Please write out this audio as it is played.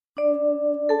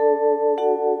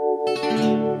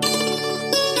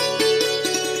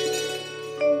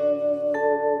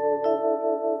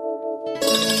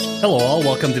Hello, all.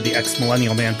 Welcome to the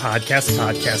Ex-Millennial Man podcast,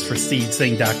 a podcast for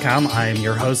SeedSing.com. I am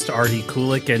your host, Artie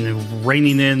Kulik, and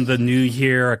reining in the new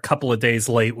year a couple of days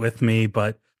late with me,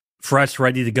 but fresh,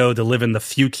 ready to go to live in the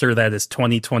future that is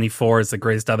 2024 is the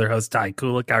greatest other host, Ty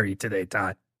Kulik. How are you today,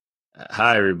 Ty?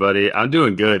 Hi, everybody. I'm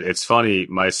doing good. It's funny.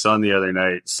 My son the other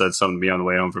night said something to me on the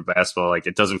way home from basketball, like,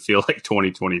 it doesn't feel like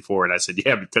 2024. And I said,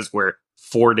 yeah, because we're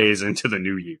 4 days into the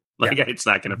new year. Like, yeah. It's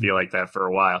not going to feel like that for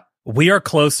a while. We are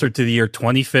closer to the year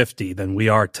 2050 than we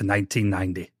are to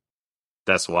 1990.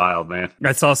 That's wild, man.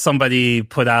 I saw somebody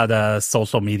put out a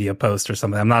social media post or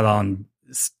something. I'm not on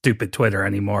stupid Twitter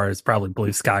anymore. It's probably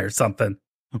Blue Sky or something,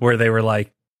 where they were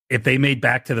like, if they made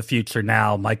Back to the Future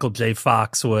now, Michael J.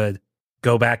 Fox would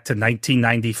go back to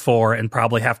 1994 and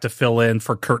probably have to fill in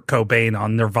for Kurt Cobain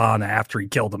on Nirvana after he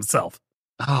killed himself.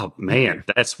 Oh, man,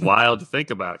 that's wild to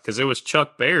think about because it was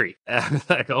Chuck Berry.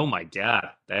 Like, oh, my God,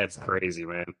 that's crazy,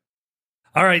 man.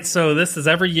 All right, so this is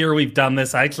every year we've done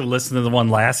this. I actually listened to the one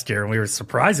last year, and we were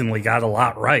surprisingly got a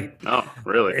lot right. Oh,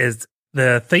 really? Is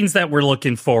the things that we're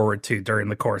looking forward to during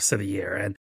the course of the year.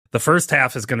 And the first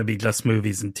half is going to be just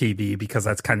movies and TV because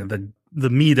that's kind of the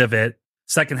meat of it.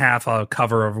 Second half, I'll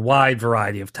cover a wide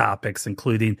variety of topics,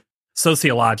 including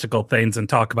sociological things, and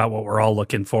talk about what we're all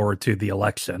looking forward to, the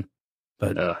election.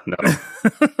 But no.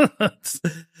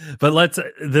 But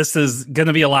this is going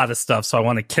to be a lot of stuff. So I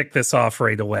want to kick this off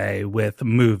right away with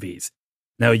movies.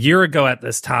 Now, a year ago at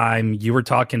this time, you were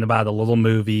talking about a little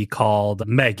movie called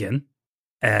Megan.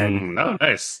 And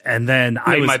nice. And then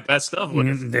I was my best of with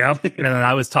it. Yep. And then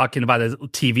I was talking about a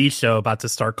TV show about to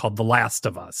start called The Last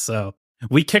of Us. So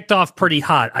we kicked off pretty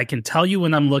hot. I can tell you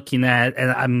when I'm looking at, and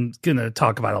I'm going to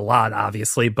talk about a lot,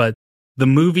 obviously, but the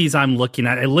movies I'm looking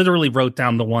at, I literally wrote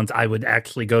down the ones I would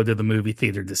actually go to the movie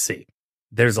theater to see.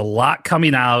 There's a lot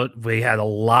coming out. We had a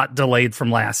lot delayed from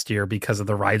last year because of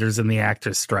the writers and the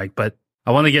actors strike, but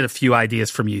I want to get a few ideas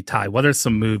from you, Ty. What are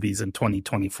some movies in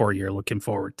 2024 you're looking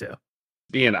forward to?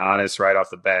 Being honest right off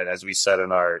the bat, as we said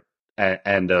in our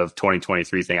end of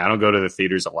 2023 thing, I don't go to the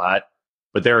theaters a lot,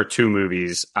 but there are two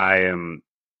movies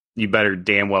you better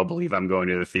damn well believe I'm going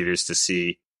to the theaters to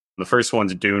see. The first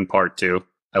one's Dune Part 2.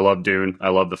 I love Dune. I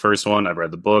love the first one. I've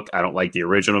read the book. I don't like the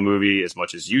original movie as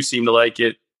much as you seem to like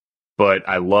it, but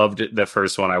I loved the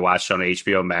first one. I watched on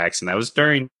HBO Max, and that was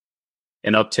during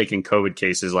an uptick in COVID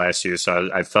cases last year, so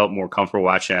I felt more comfortable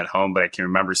watching at home, but I can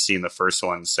remember seeing the first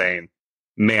one saying,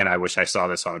 man, I wish I saw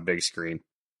this on a big screen.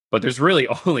 But there's really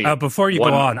only before you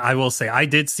go on, I will say I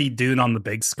did see Dune on the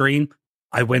big screen.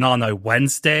 I went on a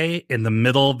Wednesday in the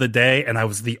middle of the day, and I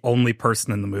was the only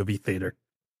person in the movie theater,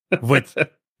 which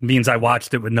means I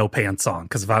watched it with no pants on,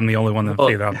 because if I'm the only one in the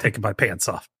theater, I'm taking my pants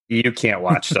off. You can't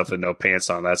watch stuff with no pants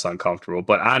on. That's uncomfortable.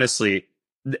 But honestly,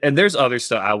 and there's other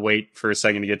stuff. I'll wait for a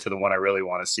second to get to the one I really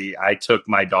want to see. I took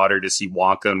my daughter to see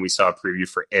Wonka, and we saw a preview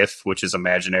for If, which is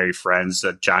Imaginary Friends,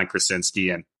 John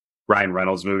Krasinski and Ryan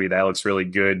Reynolds movie. That looks really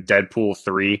good. Deadpool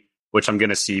 3, which I'm going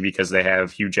to see because they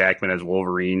have Hugh Jackman as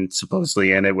Wolverine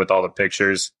supposedly in it with all the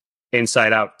pictures.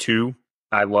 Inside Out 2.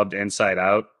 I loved Inside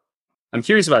Out. I'm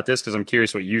curious about this because I'm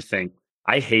curious what you think.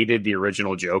 I hated the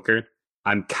original Joker.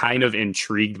 I'm kind of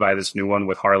intrigued by this new one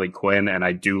with Harley Quinn, and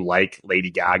I do like Lady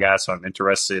Gaga, so I'm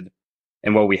interested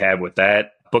in what we have with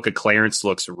that. Book of Clarence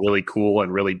looks really cool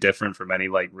and really different from any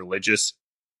like religious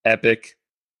epic.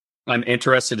 I'm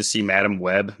interested to see Madam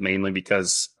Web, mainly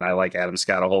because I like Adam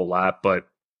Scott a whole lot. But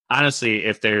honestly,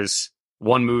 if there's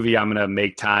one movie I'm going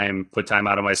to put time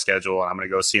out of my schedule, and I'm going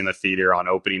to go see in the theater on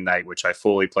opening night, which I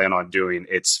fully plan on doing,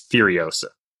 it's Furiosa.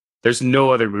 There's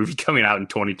no other movie coming out in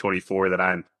 2024 that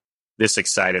I'm this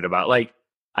excited about. Like,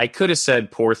 I could have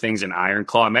said Poor Things and Iron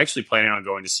Claw. I'm actually planning on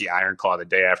going to see Iron Claw the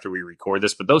day after we record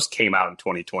this, but those came out in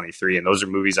 2023, and those are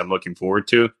movies I'm looking forward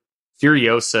to.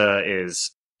 Furiosa is,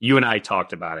 you and I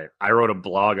talked about it. I wrote a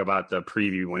blog about the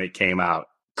preview when it came out.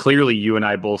 Clearly, you and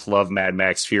I both love Mad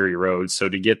Max Fury Road, so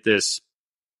to get this,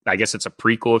 I guess it's a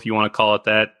prequel if you want to call it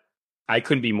that, I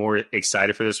couldn't be more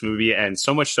excited for this movie. And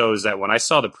so much so is that when I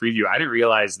saw the preview, I didn't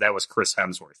realize that was Chris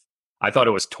Hemsworth. I thought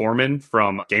it was Tormund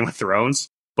from Game of Thrones,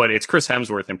 but it's Chris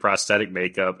Hemsworth in prosthetic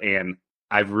makeup. And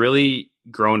I've really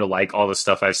grown to like all the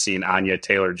stuff I've seen Anya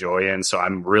Taylor-Joy in. So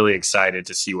I'm really excited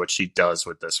to see what she does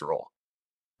with this role.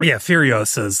 Yeah,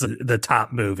 Furiosa is the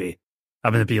top movie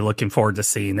I'm going to be looking forward to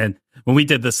seeing. And when we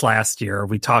did this last year,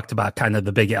 we talked about kind of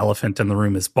the big elephant in the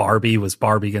room is Barbie. Was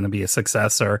Barbie going to be a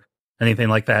success or anything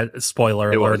like that?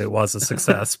 Spoiler alert, it was a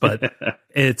success. But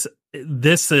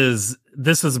this is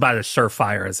about as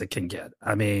surefire as it can get.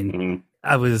 I mean,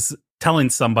 I was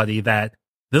telling somebody that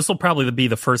this will probably be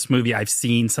the first movie I've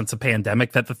seen since a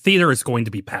pandemic that the theater is going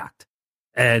to be packed.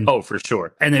 And Oh, for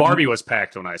sure. and Barbie was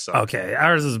packed when I saw it. Okay,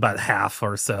 ours is about half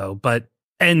or so. But,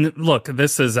 and look, I'm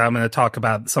going to talk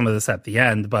about some of this at the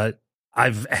end, but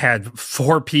I've had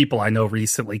 4 people I know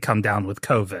recently come down with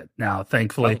COVID. Now,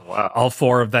 thankfully, all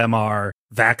 4 of them are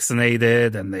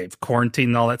vaccinated and they've quarantined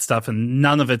and all that stuff, and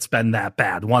none of it's been that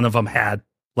bad. One of them had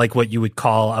like what you would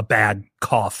call a bad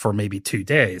cough for maybe 2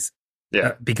 days.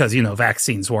 Yeah. Because,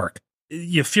 vaccines work.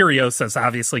 Furiosa is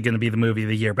obviously going to be the movie of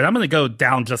the year, but I'm going to go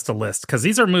down just a list because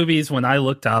these are movies when I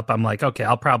looked up, I'm like, okay,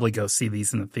 I'll probably go see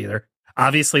these in the theater.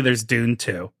 Obviously, there's Dune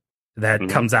 2 that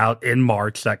comes out in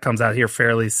March. That comes out here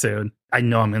fairly soon. I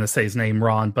know I'm going to say his name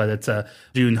wrong, but it's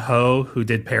Jun Ho, who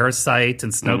did Parasite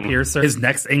and Snowpiercer. His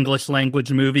next English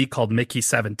language movie called Mickey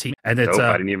 17. And it's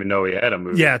I didn't even know he had a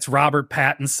movie. Yeah, it's Robert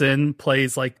Pattinson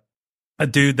plays like a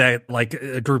dude that like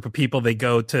a group of people, they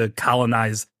go to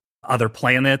colonize other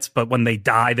planets, but when they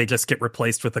die, they just get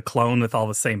replaced with a clone with all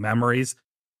the same memories.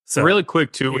 So really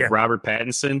quick too, with Robert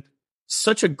Pattinson,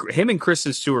 him and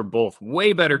Kristen Stewart both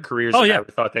way better careers than I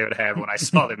ever thought they would have when I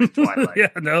saw them in Twilight.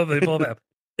 They both have.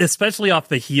 Especially off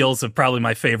the heels of probably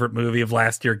my favorite movie of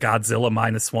last year, Godzilla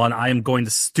 -1. I am going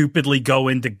to stupidly go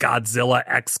into Godzilla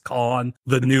X Kong,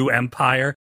 The New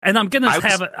Empire. And I'm gonna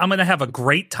have a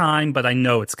great time, but I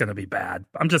know it's gonna be bad.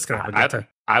 I'm just gonna forget to.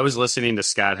 I was listening to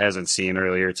Scott Hasn't Seen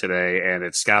earlier today, and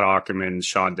it's Scott Aukerman,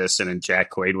 Sean Disson, and Jack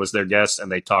Quaid was their guest,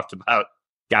 and they talked about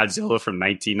Godzilla from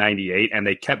 1998, and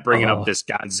they kept bringing up this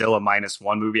Godzilla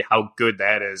 -1 movie, how good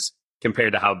that is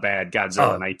compared to how bad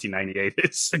Godzilla 1998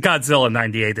 is. Godzilla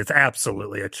 98 is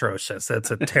absolutely atrocious. It's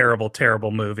a terrible,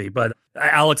 terrible movie. But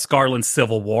Alex Garland's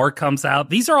Civil War comes out.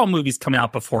 These are all movies coming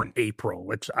out before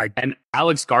April, and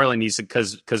Alex Garland needs to,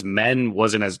 because Men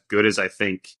wasn't as good as I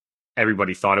think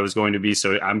everybody thought it was going to be.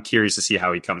 So I'm curious to see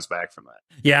how he comes back from that.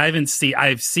 Yeah,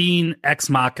 I've seen Ex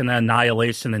Machina,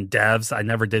 Annihilation, and Devs. I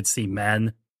never did see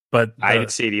Men. But I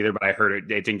didn't see it either, but I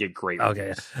heard it didn't get great.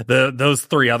 Okay. Those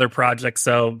 3 other projects,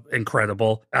 so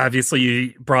incredible. Obviously,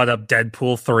 you brought up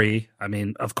Deadpool 3. I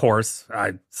mean, of course,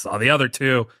 I saw the other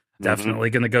 2. Definitely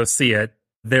going to go see it.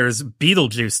 There's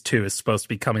Beetlejuice 2 is supposed to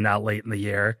be coming out late in the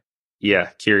year.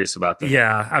 Yeah, curious about that.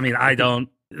 Yeah, I mean,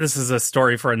 this is a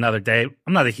story for another day.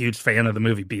 I'm not a huge fan of the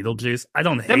movie Beetlejuice. I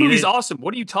don't hate it. That movie's awesome.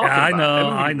 What are you talking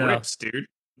about? I know. Rips, dude.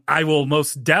 I will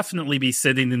most definitely be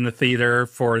sitting in the theater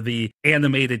for the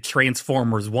animated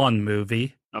Transformers 1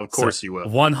 movie. Of course you will.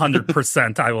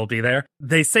 100% I will be there.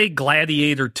 They say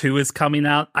Gladiator 2 is coming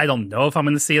out. I don't know if I'm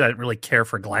going to see it. I don't really care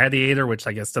for Gladiator, which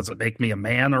I guess doesn't make me a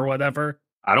man or whatever.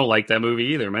 I don't like that movie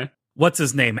either, man. What's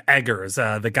his name? Eggers,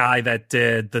 the guy that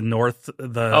did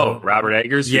Robert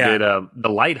Eggers, who did The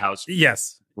Lighthouse.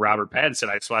 Yes. Robert Pattinson.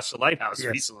 I just watched The Lighthouse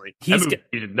recently. He's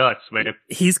nuts, man.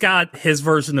 He's got his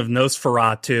version of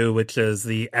Nosferatu, which is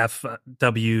the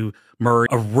F.W. Murray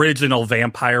original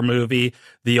vampire movie.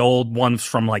 The old one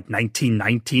from like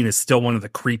 1919 is still one of the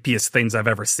creepiest things I've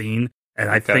ever seen. And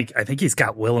I think he's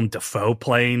got Willem Dafoe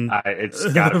playing. It's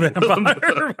got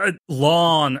vampire.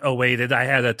 Long awaited. I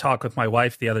had a talk with my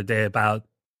wife the other day about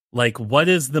like what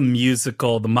is the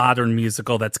modern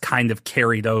musical that's kind of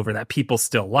carried over that people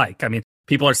still like. I mean,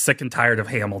 people are sick and tired of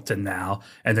Hamilton now,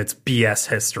 and its BS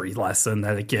history lesson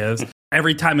that it gives.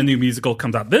 Every time a new musical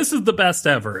comes out, this is the best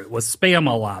ever. It was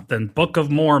Spam-A-Lot, then Book of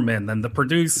Mormon, then The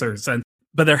Producers.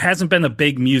 But there hasn't been a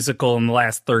big musical in the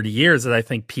last 30 years that I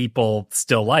think people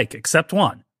still like, except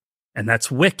one. And that's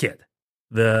Wicked,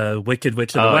 the Wicked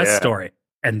Witch of the West story.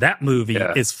 And that movie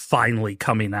is finally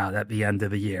coming out at the end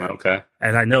of the year. Okay.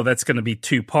 And I know that's going to be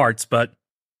 2 parts, but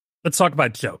let's talk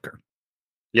about Joker.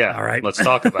 Yeah. All right. Let's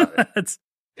talk about it.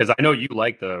 Because I know you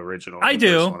like the original. I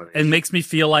do. It makes me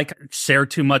feel like I share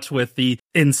too much with the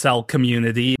incel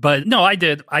community. But no, I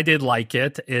did like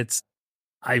it. It's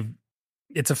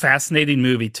a fascinating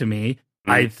movie to me.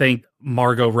 I think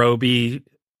Margot Robbie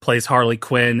plays Harley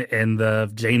Quinn in the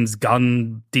James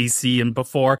Gunn DC and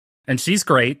before. And she's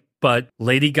great. But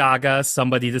Lady Gaga,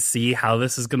 somebody to see how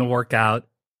this is going to work out.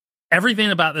 Everything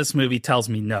about this movie tells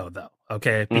me no, though.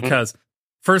 Okay. Because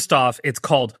first off, it's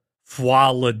called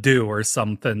Foi le Deux or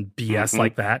something BS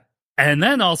like that. And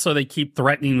then also they keep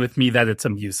threatening with me that it's a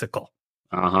musical.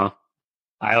 I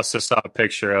also saw a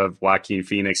picture of Joaquin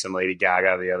Phoenix and Lady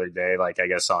Gaga the other day, like I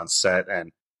guess on set,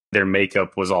 and their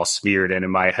makeup was all smeared. And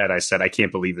in my head, I said, I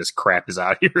can't believe this crap is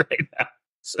out here right now.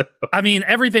 So I mean,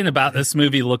 everything about this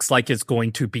movie looks like it's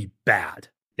going to be bad.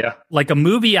 Yeah. Like a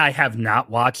movie I have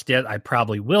not watched yet, I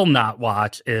probably will not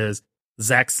watch, is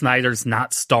Zack Snyder's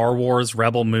Not Star Wars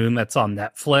Rebel Moon that's on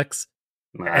Netflix.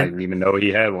 I didn't even know he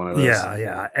had one of those.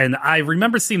 Yeah. And I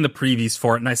remember seeing the previews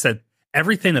for it, and I said,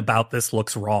 everything about this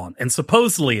looks wrong. And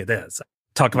supposedly it is.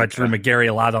 Talk about Drew McGarry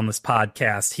a lot on this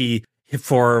podcast.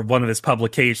 for one of his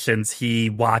publications, he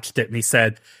watched it and he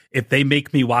said, if they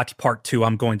make me watch part 2,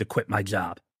 I'm going to quit my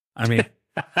job. I mean,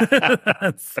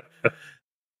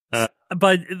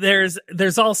 but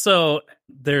there's also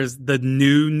the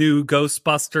new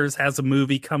Ghostbusters has a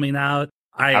movie coming out.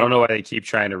 I don't know why they keep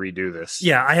trying to redo this.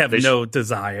 Yeah, I have no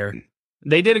desire.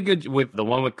 They did a good with the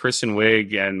one with Kristen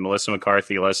Wiig and Melissa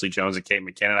McCarthy, Leslie Jones, and Kate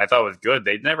McKinnon. I thought it was good.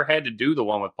 They never had to do the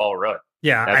one with Paul Rudd.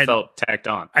 Yeah, that felt tacked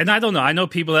on. And I don't know. I know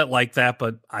people that like that,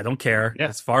 but I don't care. Yeah.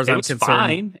 As far as I'm concerned,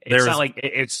 fine. It's not like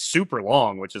it's super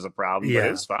long, which is a problem. Yeah,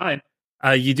 but it's fine.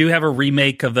 You do have a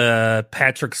remake of the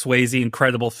Patrick Swayze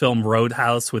incredible film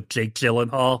Roadhouse with Jake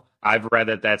Gyllenhaal. I've read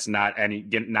that that's not going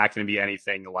to be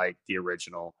anything like the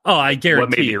original. Oh, I guarantee.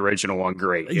 What made the original one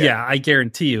great? Yeah, I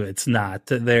guarantee you it's not.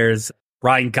 There's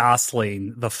Ryan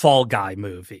Gosling, the Fall Guy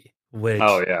movie, which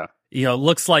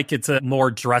looks like it's a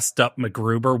more dressed up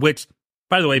MacGruber. Which,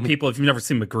 by the way, people, if you've never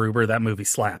seen MacGruber, that movie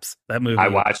slaps. That movie. I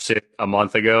watched it a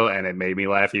month ago, and it made me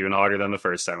laugh even harder than the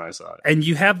first time I saw it. And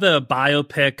you have the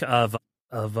biopic of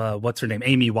what's her name,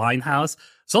 Amy Winehouse.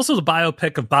 It's also the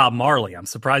biopic of Bob Marley. I'm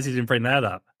surprised you didn't bring that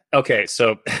up. Okay,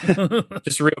 so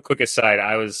just a real quick aside,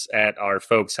 I was at our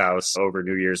folks' house over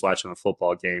New Year's watching a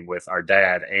football game with our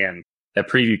dad, and that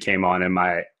preview came on, and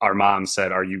our mom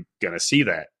said, "Are you going to see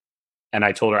that?" And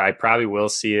I told her I probably will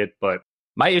see it, but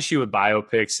my issue with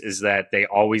biopics is that they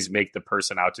always make the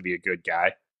person out to be a good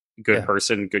guy, good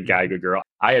person, good guy, good girl.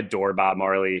 I adore Bob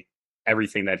Marley,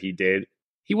 everything that he did.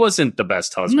 He wasn't the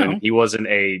best husband. No. He wasn't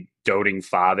a doting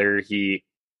father. He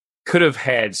could have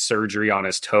had surgery on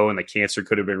his toe and the cancer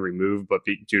could have been removed, but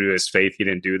due to his faith, he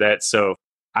didn't do that. So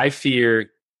I fear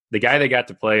the guy that got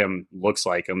to play him looks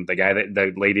like him.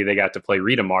 The lady that got to play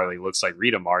Rita Marley looks like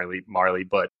Rita Marley,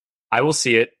 but I will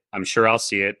see it. I'm sure I'll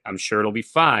see it. I'm sure it'll be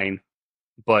fine,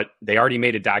 but they already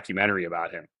made a documentary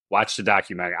about him. Watch the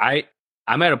documentary.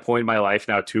 I'm at a point in my life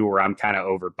now too, where I'm kind of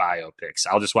over biopics.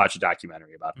 I'll just watch a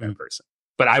documentary about that person,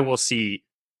 but I will see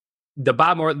the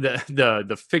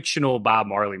the fictional Bob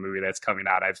Marley movie that's coming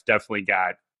out. I've definitely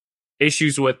got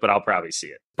issues with, but I'll probably see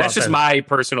it. That's just my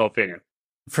personal opinion.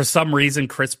 For some reason,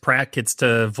 Chris Pratt gets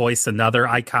to voice another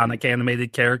iconic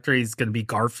animated character. He's going to be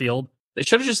Garfield. They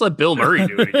should have just let Bill Murray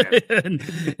do it again.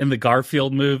 in the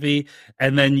Garfield movie.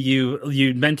 And then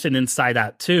you mentioned Inside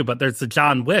Out too, but there's the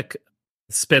John Wick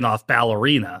spinoff,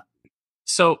 Ballerina.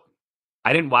 So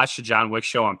I didn't watch the John Wick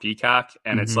show on Peacock,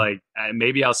 and it's like,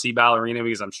 maybe I'll see Ballerina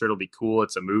because I'm sure it'll be cool.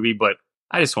 It's a movie, but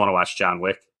I just want to watch John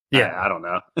Wick. Yeah. I don't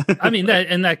know. I mean,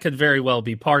 that could very well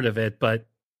be part of it.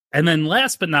 And then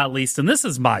last but not least, and this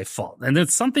is my fault, and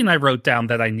it's something I wrote down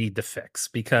that I need to fix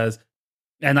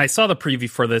and I saw the preview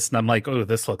for this and I'm like, oh,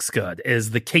 this looks good, is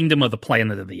the Kingdom of the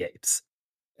Planet of the Apes.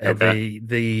 Okay.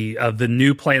 The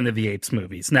new Planet of the Apes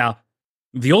movies. Now,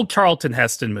 the old Charlton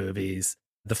Heston movies,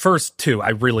 the first two I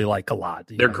really like a lot.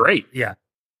 They're great. Yeah.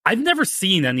 I've never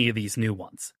seen any of these new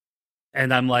ones.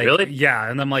 And I'm like, really? Yeah.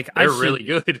 And I'm like, they're really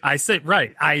good. I said,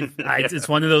 right. It's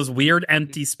one of those weird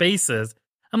empty spaces.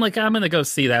 I'm like, I'm going to go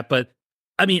see that. But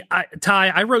I mean, Ty,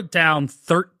 I wrote down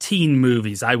 13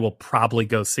 movies I will probably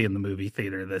go see in the movie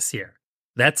theater this year.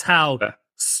 That's how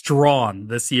strong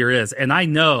this year is. And I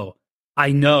know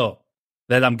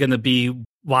that I'm going to be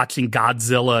watching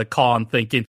Godzilla Kong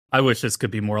thinking, I wish this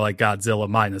could be more like Godzilla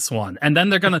 -1. And then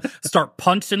they're going to start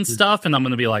punching stuff, and I'm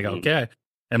going to be like, okay.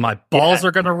 And my balls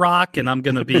are going to rock, and I'm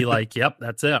going to be like, yep,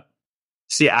 that's it.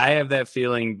 See, I have that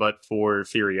feeling, but for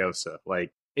Furiosa.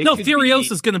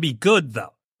 Furiosa is going to be good,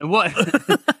 though. What?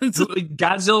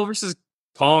 Godzilla versus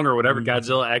Kong or whatever,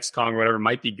 Godzilla X Kong or whatever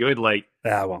might be good. Like,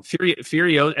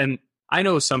 Furiosa, and I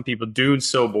know some people, Dune's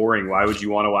so boring. Why would you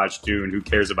want to watch Dune? Who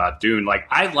cares about Dune? Like,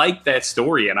 I like that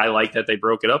story, and I like that they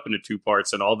broke it up into 2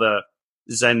 parts, and all the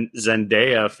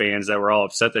Zendaya fans that were all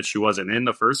upset that she wasn't in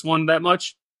the first one that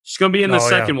much. She's going to be in the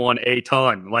second one a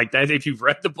ton. Like, that, if you've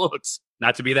read the books,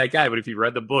 not to be that guy, but if you've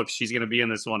read the books, she's going to be in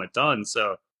this one a ton.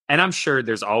 So, and I'm sure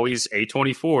there's always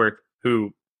A24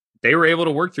 who they were able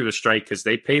to work through the strike because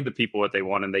they paid the people what they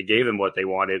wanted and they gave them what they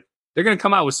wanted. They're going to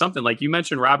come out with something like you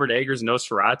mentioned, Robert Eggers'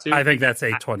 Nosferatu. I think that's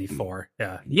A24.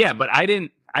 Yeah, but I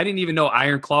didn't even know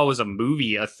Iron Claw was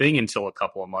a thing until a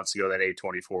couple of months ago that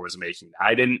A24 was making.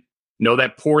 I didn't know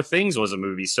that Poor Things was a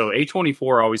movie. So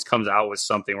A24 always comes out with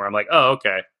something where I'm like, oh,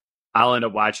 okay, I'll end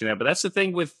up watching that. But that's the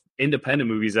thing with independent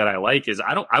movies that I like is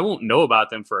I won't know about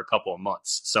them for a couple of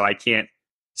months. So I can't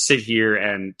sit here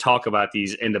and talk about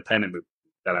these independent movies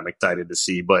that I'm excited to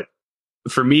see. But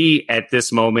for me, at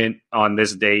this moment, on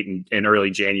this date in early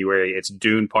January, it's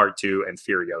Dune Part 2 and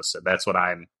Furiosa. That's what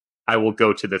I will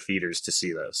go to the theaters to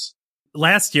see those.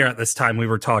 Last year at this time, we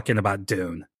were talking about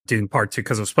Dune Part 2,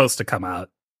 because it was supposed to come out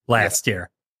last year.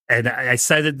 And I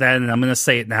said it then, and I'm going to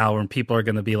say it now when people are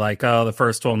going to be like, oh, the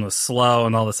first one was slow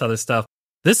and all this other stuff.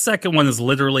 This second one is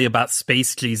literally about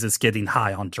Space Jesus getting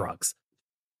high on drugs.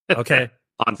 Okay?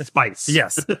 On spice.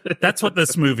 Yes. That's what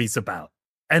this movie's about.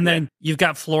 And then you've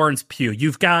got Florence Pugh.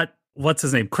 You've got, what's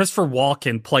his name? Christopher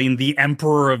Walken playing the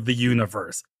Emperor of the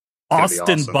Universe.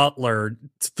 Austin awesome. Butler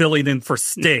filling in for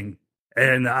Sting.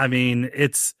 And I mean,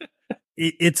 it's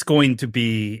going to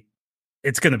be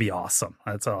awesome.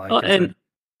 That's all I can say. And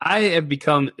I have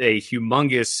become a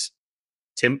humongous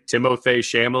Timothée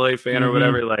Chalamet fan or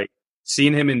whatever. Like,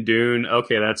 seeing him in Dune,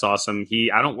 okay, that's awesome.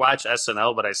 I don't watch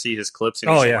SNL, but I see his clips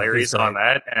and he's hilarious on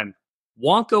that. And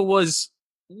Wonka was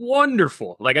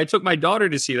wonderful. Like, I took my daughter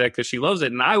to see that because she loves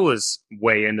it, and I was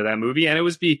way into that movie, and it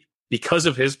was because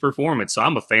of his performance. So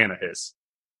I'm a fan of his.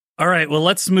 All right, well,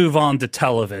 let's move on to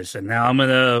television.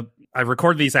 Now, I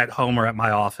record these at home or at my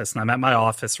office, and I'm at my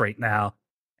office right now.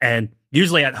 And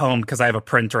usually at home, because I have a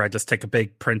printer, I just take a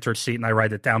big printer sheet and I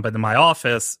write it down. But in my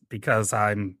office, because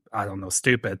I don't know,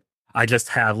 stupid, I just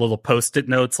have little Post-it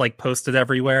notes like posted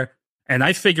everywhere. And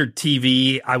I figured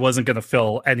TV, I wasn't going to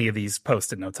fill any of these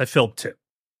Post-it notes. I filled 2.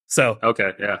 So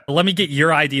okay, yeah. Let me get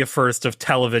your idea first of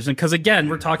television. Because again,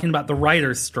 we're talking about the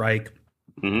writer's strike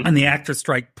and the actor's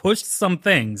strike pushed some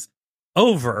things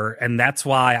over. And that's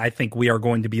why I think we are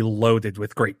going to be loaded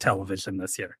with great television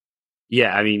this year.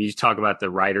 Yeah, I mean, you talk about the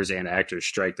writers and actors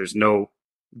strike. There's no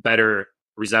better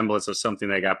resemblance of something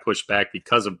that got pushed back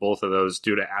because of both of those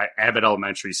due to Abbott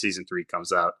Elementary season 3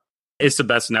 comes out. It's the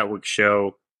best network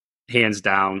show, hands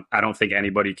down. I don't think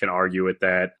anybody can argue with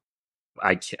that.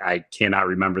 I cannot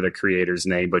remember the creator's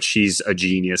name, but she's a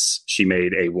genius. She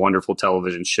made a wonderful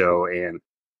television show, and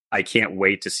I can't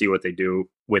wait to see what they do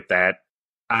with that.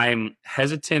 I'm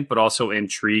hesitant, but also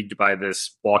intrigued by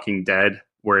this Walking Dead,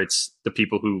 where it's the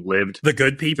people who lived. The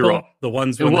good people? The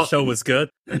ones when the show was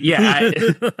good? Yeah.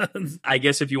 I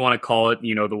guess if you want to call it,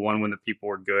 the one when the people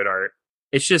were good.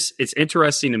 It's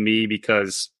interesting to me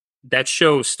because that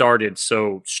show started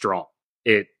so strong.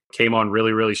 It came on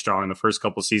really, really strong. And the first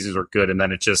couple seasons were good. And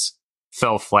then it just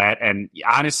fell flat. And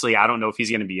honestly, I don't know if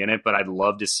he's going to be in it, but I'd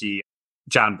love to see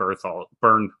John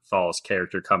Bernthal's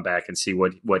character come back and see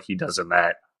what he does in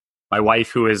that. My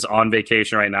wife, who is on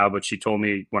vacation right now, but she told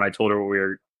me when I told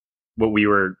her what we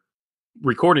were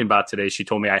recording about today, she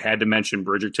told me I had to mention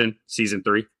Bridgerton season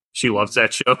 3. She loves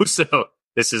that show, so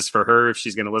this is for her if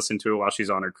she's going to listen to it while she's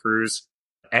on her cruise.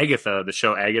 Agatha, the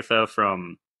show Agatha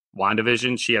from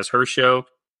WandaVision, she has her show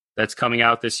that's coming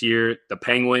out this year. The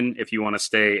Penguin, if you want to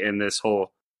stay in this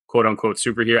whole quote unquote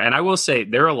superhero. And I will say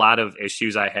there are a lot of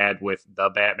issues I had with The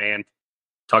Batman.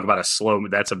 Talk about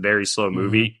that's a very slow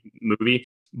movie.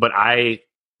 But I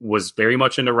was very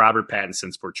much into Robert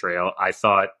Pattinson's portrayal. I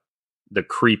thought the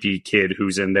creepy kid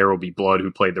who's in There Will Be Blood,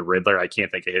 who played the Riddler, I can't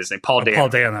think of his name. Paul Dano. Paul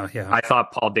Dano, yeah. I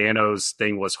thought Paul Dano's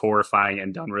thing was horrifying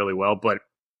and done really well. But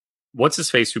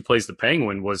what's-his-face who plays the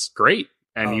Penguin was great.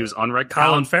 And he was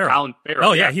Colin Farrell. Colin Farrell.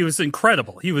 Oh, yeah, he was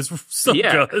incredible. He was so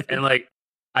good. And I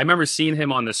remember seeing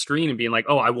him on the screen and being like,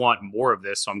 oh, I want more of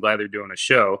this. So I'm glad they're doing a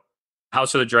show.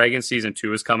 House of the Dragon season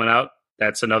 2 is coming out.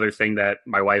 That's another thing that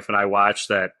my wife and I watch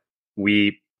that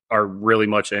we are really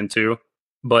much into.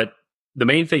 But the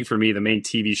main thing for me, the main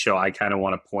TV show I kind of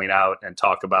want to point out and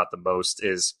talk about the most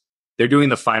is they're doing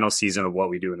the final season of What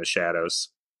We Do in the Shadows.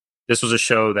 This was a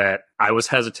show that I was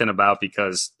hesitant about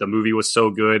because the movie was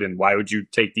so good, and why would you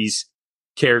take these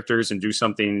characters and do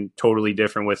something totally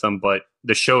different with them? But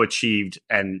the show achieved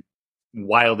and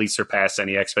wildly surpassed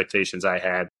any expectations I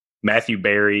had. Matthew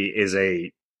Berry is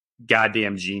a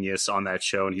goddamn genius on that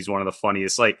show, and he's one of the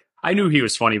funniest. I knew he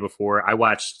was funny before. I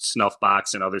watched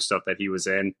Snuffbox and other stuff that he was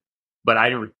in, but I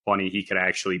didn't know how funny he could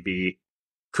actually be.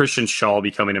 Christian Shaw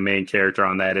becoming a main character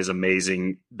on that is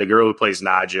amazing. The girl who plays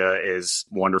Nadja is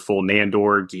wonderful.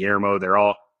 Nandor, Guillermo, they're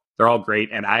all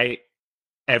great. And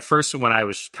at first when I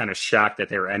was kind of shocked that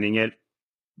they were ending it,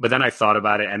 but then I thought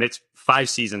about it, and it's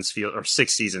 6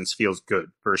 seasons feels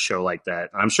good for a show like that.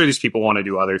 I'm sure these people want to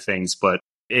do other things, but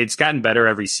it's gotten better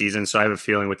every season. So I have a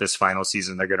feeling with this final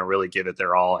season, they're going to really give it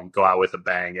their all and go out with a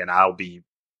bang. And I'll be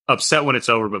upset when it's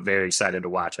over, but very excited to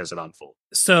watch as it unfolds.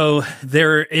 So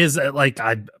there is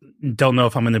I don't know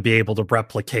if I'm going to be able to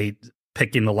replicate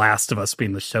picking The Last of Us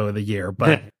being the show of the year,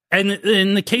 but and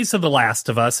in the case of The Last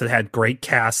of Us, it had great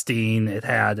casting. It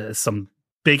had some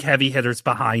big heavy hitters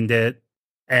behind it,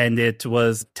 and it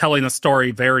was telling a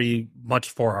story very much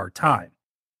for our time.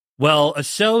 Well, a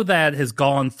show that has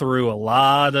gone through a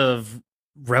lot of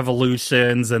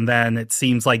revolutions, and then it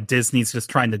seems like Disney's just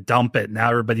trying to dump it.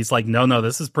 Now everybody's like, no,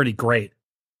 this is pretty great.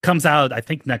 Comes out, I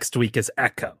think, next week is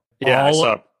Echo. Yeah, I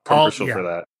saw a commercial for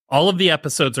that. All of the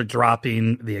episodes are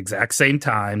dropping the exact same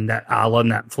time, a la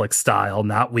Netflix style,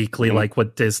 not weekly like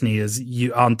what Disney is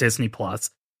on Disney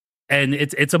Plus. And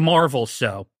it's a Marvel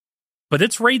show, but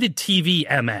it's rated TV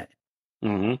MA.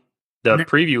 Mm-hmm. The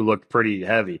preview looked pretty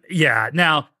heavy. Yeah.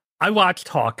 Now, I watched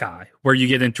Hawkeye, where you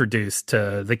get introduced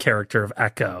to the character of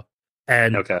Echo.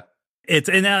 And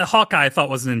Hawkeye I thought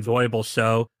was an enjoyable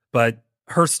show, but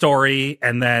her story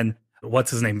and then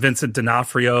what's his name? Vincent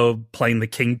D'Onofrio playing the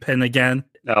Kingpin again.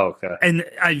 Oh, okay.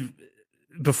 And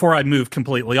before I move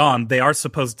completely on,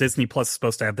 Disney Plus is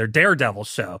supposed to have their Daredevil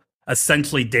show,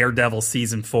 essentially Daredevil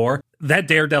season 4. That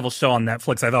Daredevil show on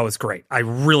Netflix I thought was great. I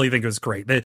really think it was great.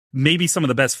 Maybe some of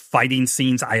the best fighting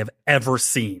scenes I have ever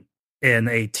seen in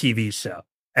a TV show.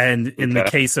 And in the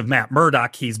case of Matt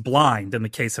Murdock, he's blind. In the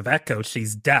case of Echo,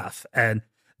 she's deaf. And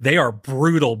they are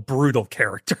brutal, brutal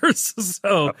characters.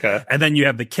 And then you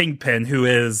have the Kingpin, who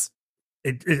is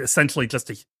essentially just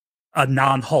a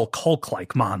non-Hulk,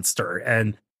 Hulk-like monster.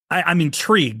 And I'm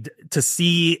intrigued to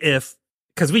see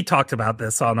because we talked about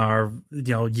this on our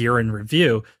year in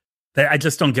review, that I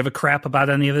just don't give a crap about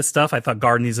any of this stuff. I thought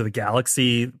Guardians of the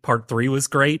Galaxy Part 3 was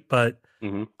great, but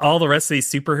all the rest of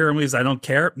these superhero movies, I don't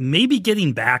care. Maybe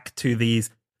getting back to these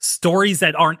stories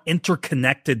that aren't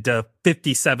interconnected to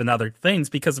 57 other things,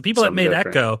 because the people that made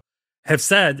Echo have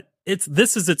said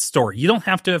this is its story. You don't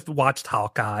have to have watched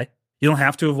Hawkeye. You don't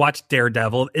have to have watched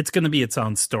Daredevil. It's going to be its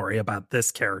own story about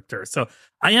this character. So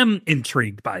I am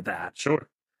intrigued by that. Sure.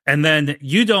 And then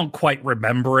you don't quite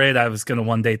remember it. I was going to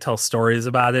one day tell stories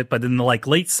about it, but in the late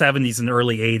 70s and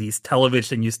early 80s,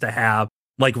 television used to have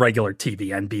regular TV,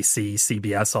 NBC,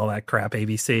 CBS, all that crap,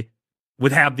 ABC,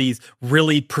 would have these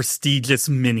really prestigious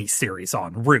miniseries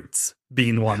on, Roots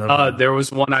being one of them. There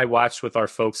was one I watched with our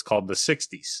folks called The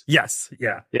 60s. Yes.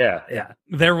 Yeah. Yeah.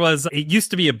 It used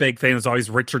to be a big thing. There's always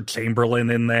Richard Chamberlain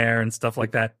in there and stuff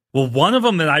like that. Well, one of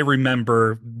them that I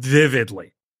remember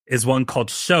vividly is one called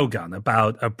Shogun,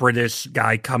 about a British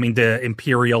guy coming to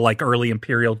early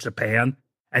imperial Japan,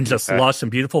 and just lush and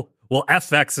beautiful. Well,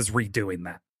 FX is redoing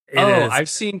that. I've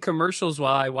seen commercials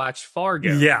while I watch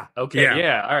Fargo. Yeah. Okay.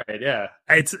 Yeah. All right. Yeah.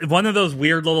 It's one of those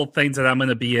weird little things that I'm going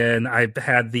to be in. I've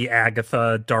had the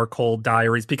Agatha Darkhold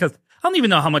Diaries, because I don't even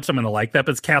know how much I'm going to like that,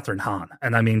 but it's Catherine Hahn.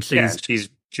 And I mean, she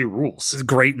rules. She's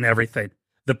great in everything.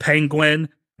 The Penguin,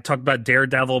 talk about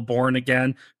Daredevil, Born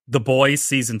Again, The Boys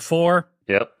season 4.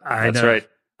 Yep. That's right.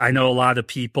 I know a lot of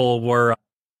people were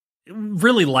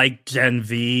really like Gen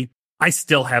V. I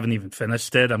still haven't even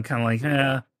finished it. I'm kind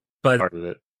of but part of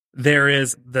it. There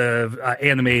is the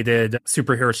animated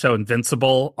superhero show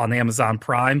Invincible on Amazon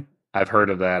Prime. I've heard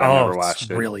of that. I've never watched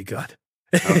it. It's really good.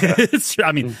 Okay.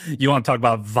 You want to talk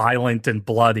about violent and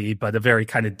bloody, but a very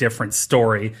kind of different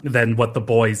story than what The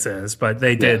Boys is. But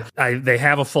they did. They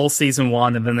have a full season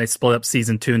 1, and then they split up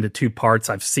season 2 into 2 parts.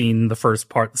 I've seen the first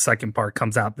part. The second part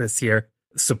comes out this year.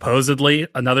 Supposedly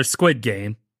another Squid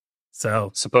Game.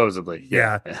 So supposedly,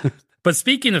 yeah. But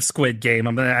speaking of Squid Game,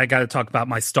 I got to talk about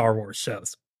my Star Wars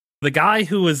shows. The guy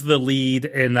who was the lead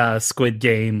in Squid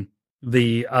Game,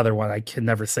 the other one, I can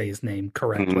never say his name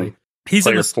correctly. He's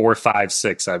Player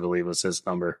 456, I believe, was his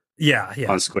number. Yeah.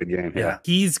 On Squid Game. Yeah.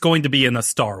 He's going to be in a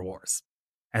Star Wars,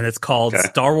 and it's called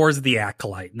Star Wars: The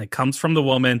Acolyte, and it comes from the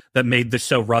woman that made the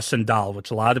show Russian Doll,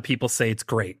 which a lot of people say it's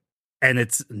great. And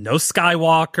it's no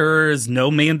Skywalkers,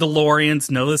 no Mandalorians,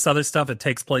 no this other stuff. It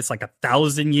takes place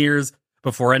 1,000 years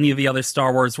before any of the other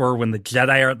Star Wars were, when the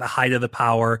Jedi are at the height of the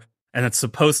power. And it's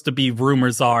supposed to be,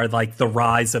 rumors are, the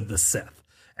rise of the Sith.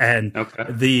 And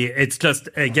it's just,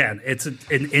 again, it's an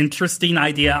interesting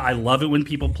idea. I love it when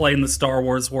people play in the Star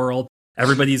Wars world.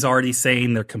 Everybody's already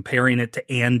saying they're comparing it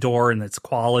to Andor and its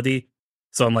quality.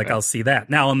 So I'm I'll see that.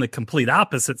 Now, on the complete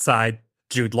opposite side,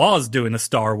 Jude Law is doing a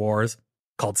Star Wars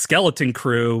called Skeleton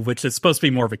Crew, which is supposed to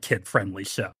be more of a kid-friendly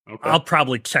show. I'll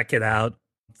probably check it out.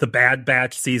 The Bad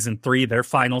Batch season 3, their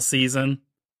final season,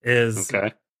 is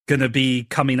going to be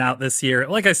coming out this year.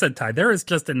 Like I said, Ty, there is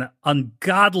just an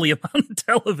ungodly amount of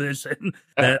television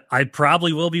that I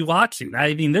probably will be watching.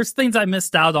 I mean, there's things I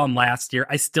missed out on last year.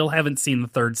 I still haven't seen the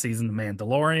 3rd season of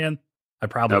Mandalorian. I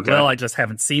probably will. I just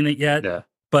haven't seen it yet. Yeah.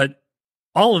 But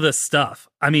all of this stuff,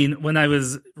 I mean, when I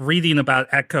was reading about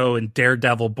Echo and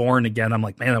Daredevil Born Again, I'm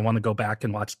man, I want to go back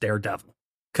and watch Daredevil.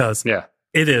 Because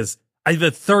it is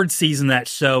the 3rd season of that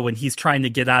show, when he's trying to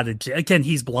get out of jail. Again,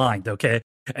 he's blind, okay?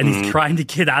 And he's trying to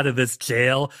get out of this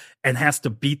jail and has to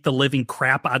beat the living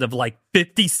crap out of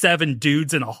 57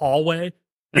 dudes in a hallway.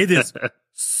 It is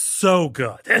so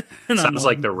good. And Sounds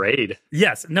like The Raid.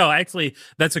 Yes. No, actually,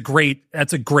 that's a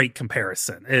great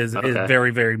comparison. Is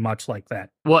very, very much like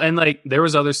that. Well, and like there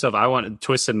was other stuff I wanted.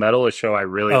 Twisted Metal, a show I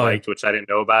really liked, which I didn't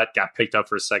know about, got picked up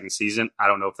for a second season. I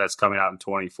don't know if that's coming out in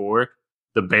 24.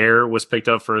 The Bear was picked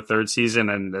up for a third season,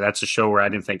 and that's a show where I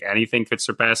didn't think anything could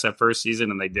surpass that first season,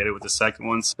 and they did it with the second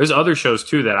ones. There's other shows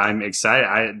too that I'm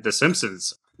excited. The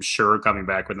Simpsons, I'm sure, coming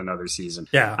back with another season.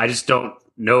 Yeah, I just don't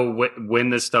know when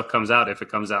this stuff comes out. If it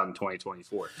comes out in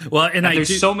 2024. Well, and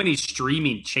there's so many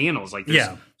streaming channels. Like there's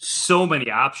so many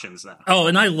options now. Oh,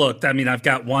 and I looked. I mean, I've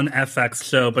got one FX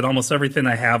show, but almost everything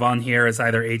I have on here is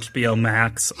either HBO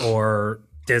Max or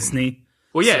Disney.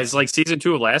 Well, yeah, it's like season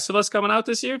 2 of Last of Us coming out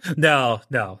this year. No.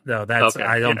 That's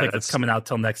I don't think it's coming out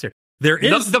till next year. There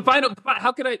is the final.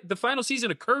 How could I? The final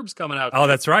season of Curb's coming out. Oh,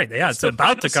 that's right. Yeah, it's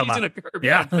about to come out.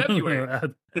 Yeah,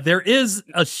 February. There is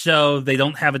a show. They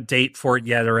don't have a date for it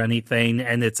yet or anything,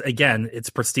 and it's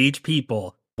prestige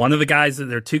people. One of the guys,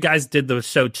 there are two guys did the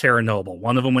show Chernobyl.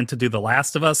 One of them went to do The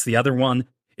Last of Us. The other one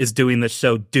is doing the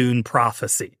show Dune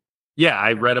Prophecy. Yeah,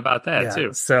 I read about that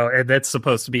too. So, and that's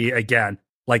supposed to be again.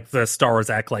 Like the Star Wars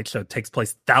Acolyte show takes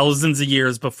place thousands of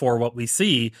years before what we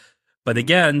see. But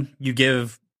again, you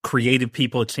give creative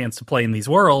people a chance to play in these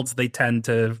worlds, they tend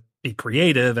to be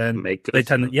creative and they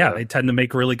tend to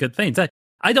make really good things.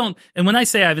 I don't, and when I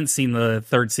say I haven't seen the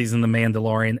third season of The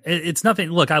Mandalorian, it's nothing.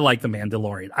 Look, I like The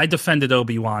Mandalorian. I defended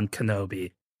Obi-Wan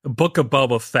Kenobi. Book of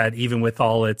Boba Fett, even with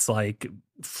all its like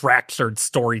fractured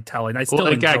storytelling, I still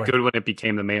it got good when it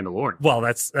became The Mandalorian. Well,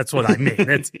 that's what I mean.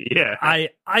 It's yeah.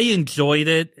 I enjoyed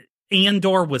it.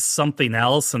 Andor was something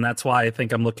else, and that's why I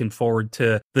think I'm looking forward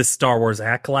to this Star Wars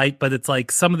Acolyte. But it's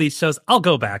like some of these shows, I'll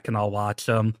go back and I'll watch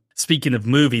them. Speaking of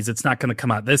movies, it's not going to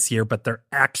come out this year, but they're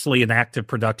actually an active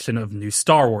production of new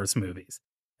Star Wars movies.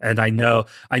 And I know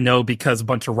because a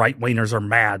bunch of right wingers are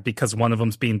mad because one of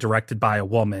them's being directed by a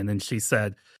woman, and she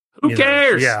said, "Who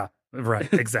cares?" Yeah,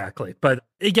 right, exactly. But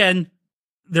again,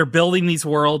 they're building these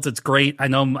worlds. It's great. I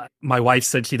know my wife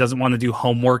said she doesn't want to do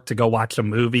homework to go watch a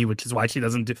movie, which is why she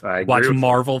doesn't watch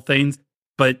Marvel things.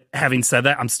 But having said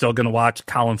that, I'm still going to watch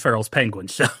Colin Farrell's Penguin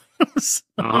show.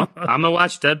 I'm going to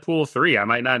watch Deadpool 3. I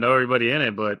might not know everybody in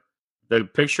it, but the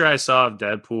picture I saw of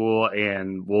Deadpool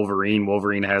and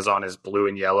Wolverine has on his blue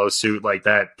and yellow suit, like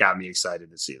that got me excited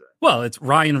to see that. Well, it's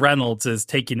Ryan Reynolds is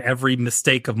taking every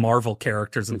mistake of Marvel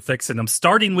characters and fixing them,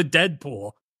 starting with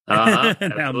Deadpool.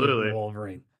 And absolutely.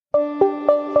 Wolverine.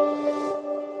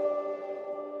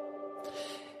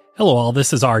 Hello all,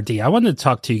 this is RD. I wanted to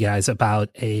talk to you guys about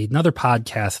another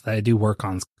podcast that I do work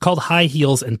on. It's called High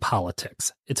Heels in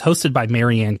Politics. It's hosted by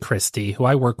Marianne Christie, who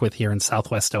I work with here in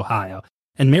Southwest Ohio.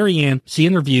 And Marianne, she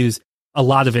interviews a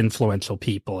lot of influential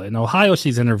people. In Ohio,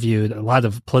 she's interviewed a lot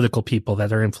of political people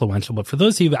that are influential. But for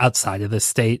those of you outside of this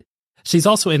state, she's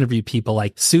also interviewed people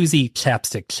like Susie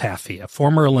Chapstick Chaffee, a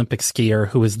former Olympic skier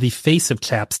who was the face of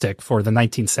chapstick for the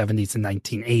 1970s and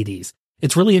 1980s.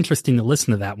 It's really interesting to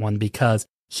listen to that one because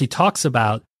she talks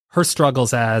about her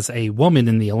struggles as a woman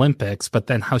in the Olympics, but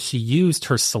then how she used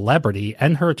her celebrity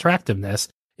and her attractiveness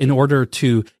in order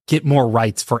to get more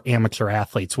rights for amateur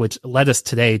athletes, which led us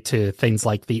today to things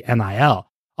like the NIL.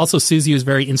 Also, Susie was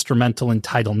very instrumental in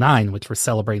Title IX, which we're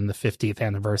celebrating the 50th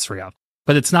anniversary of.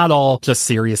 But it's not all just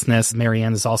seriousness.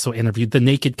 Marianne has also interviewed the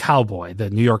Naked Cowboy, the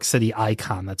New York City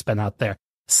icon that's been out there.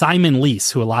 Simon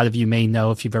Lease, who a lot of you may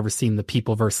know if you've ever seen The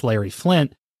People vs. Larry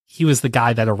Flynt. He was the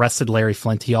guy that arrested Larry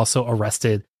Flynt. He also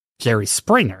arrested Jerry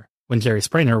Springer when Jerry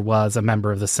Springer was a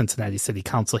member of the Cincinnati City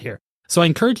Council here. So I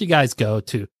encourage you guys go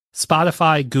to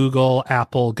Spotify, Google,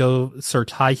 Apple, go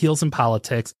search High Heels in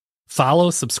Politics, follow,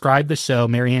 subscribe the show.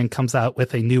 Marianne comes out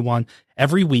with a new one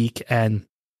every week, and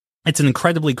it's an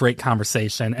incredibly great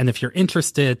conversation. And if you're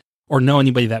interested or know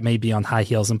anybody that may be on High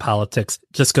Heels in Politics,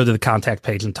 just go to the contact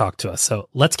page and talk to us. So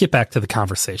let's get back to the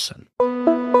conversation.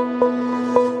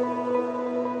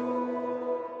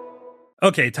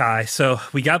 Okay, Ty, so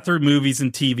we got through movies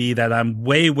and TV that I'm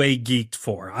way geeked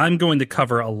for. I'm going to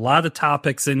cover a lot of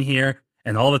topics in here,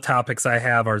 and all the topics I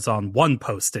have are on one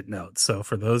Post-it note. So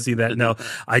for those of you that know,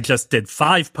 I just did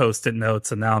 5 Post-it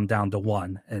notes, and now I'm down to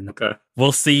 1. And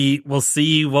we'll see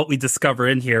what we discover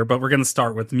in here, but we're going to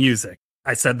start with music.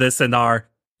 I said this in our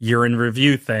year in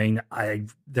review thing.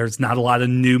 There's not a lot of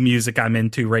new music I'm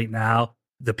into right now.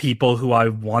 The people who I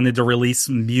wanted to release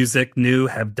music new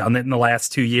have done it in the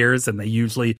last 2 years, and they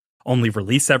usually only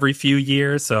release every few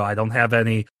years. So I don't have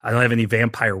any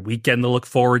Vampire Weekend to look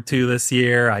forward to this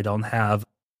year. I don't have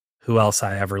who else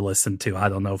I ever listened to. I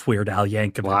don't know if Weird Al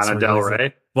Yankovic. Lana Del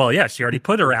Rey. Well, yeah, she already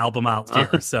put her album out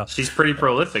here, so she's pretty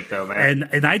prolific, though, man.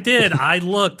 And I did. I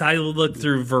looked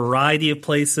through a variety of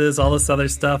places, all this other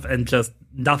stuff, and just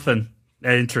nothing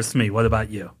that interests me. What about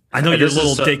you? I know your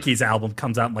Little Dicky's album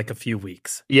comes out in like a few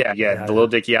weeks. Yeah. The Little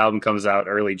Dicky album comes out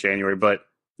early January, but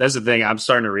that's the thing. I'm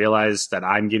starting to realize that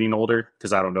I'm getting older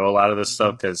because I don't know a lot of this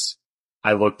stuff because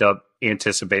I looked up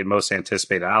most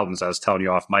anticipated albums. I was telling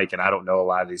you off mic, and I don't know a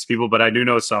lot of these people, but I do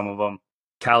know some of them.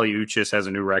 Kali Uchis has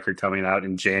a new record coming out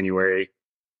in January.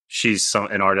 She's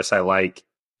an artist I like.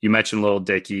 You mentioned Lil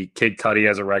Dicky. Kid Cudi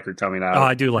has a record coming out. Oh,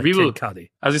 I do like Kid Cudi.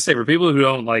 I was going to say, for people who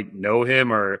don't like know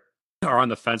him or are on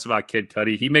the fence about Kid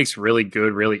Cudi, he makes really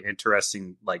good, really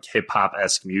interesting, like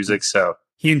hip-hop-esque music. So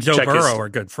he and Joe Burrow are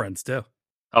good friends, too.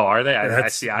 Oh, are they? I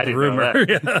see. I didn't know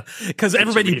that. Because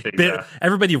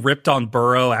everybody ripped on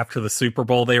Burrow after the Super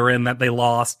Bowl they were in that they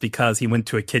lost because he went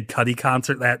to a Kid Cudi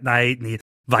concert that night and he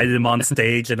invited him on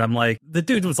stage. And I'm like, the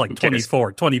dude was like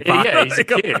 24, 25. Yeah, he's a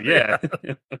kid. Yeah.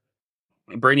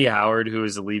 Brittany Howard, who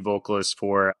is the lead vocalist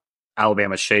for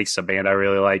Alabama Shakes, a band I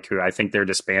really like, who I think they're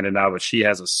disbanded now, but she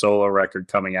has a solo record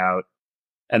coming out.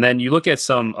 And then you look at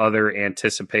some other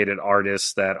anticipated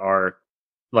artists that are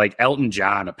like Elton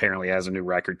John apparently has a new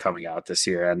record coming out this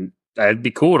year. And it'd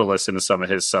be cool to listen to some of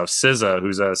his stuff. SZA,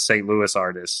 who's a St. Louis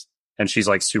artist, and she's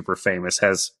like super famous,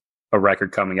 has a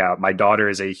record coming out. My daughter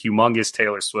is a humongous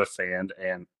Taylor Swift fan,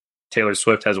 and Taylor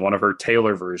Swift has one of her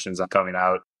Taylor versions coming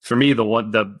out. For me,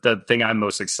 the thing I'm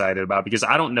most excited about, because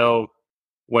I don't know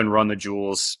when Run the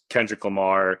Jewels, Kendrick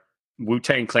Lamar,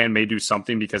 Wu-Tang Clan may do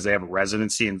something because they have a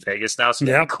residency in Vegas now. So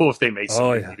it'd be cool if they make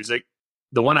some music.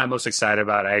 The one I'm most excited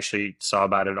about, I actually saw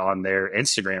about it on their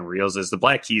Instagram reels, is the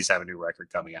Black Keys have a new record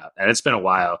coming out. And it's been a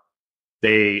while.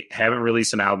 They haven't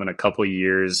released an album in a couple of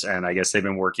years, and I guess they've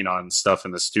been working on stuff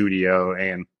in the studio,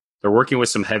 and they're working with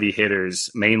some heavy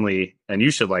hitters mainly. And you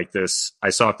should like this.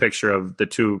 I saw a picture of the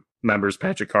two members,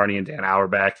 Patrick Carney and Dan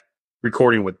Auerbach,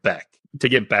 recording with Beck to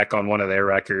get Beck on one of their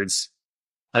records.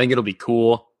 I think it'll be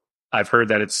cool. I've heard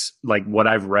that it's like what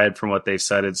I've read from what they've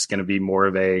said, it's going to be more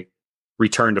of a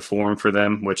return to form for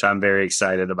them, which I'm very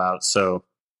excited about. So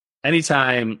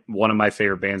anytime one of my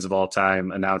favorite bands of all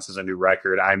time announces a new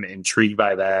record, I'm intrigued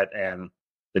by that. And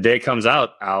the day it comes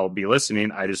out, I'll be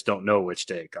listening. I just don't know which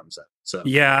day it comes out. So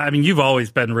yeah, I mean, you've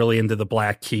always been really into the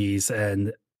Black Keys,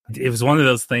 and it was one of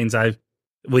those things. I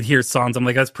would hear songs, I'm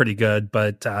like, that's pretty good.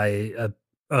 But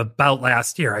about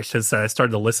last year, I should say, I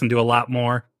started to listen to a lot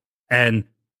more, and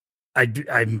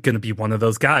I'm going to be one of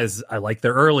those guys. I like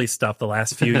their early stuff. The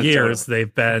last few years,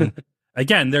 they've been,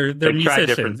 again, they're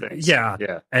musicians. Yeah.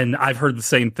 And I've heard the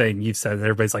same thing you've said.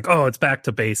 Everybody's like, oh, it's back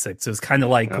to basics. It was kind of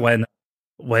like when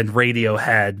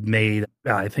Radiohead made,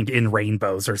 I think, In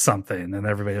Rainbows or something. And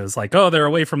everybody was like, oh, they're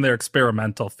away from their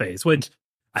experimental phase, which,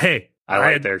 hey, I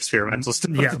like their experimental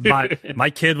stuff. Yeah, my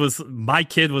kid was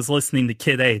listening to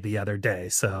Kid A the other day.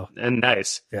 So and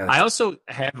nice. Yeah. I also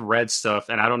have read stuff,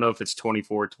 and I don't know if it's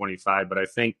 24, 25, but I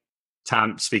think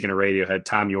speaking of Radiohead,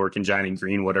 Tom York and Johnny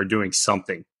Greenwood are doing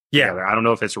something together. I don't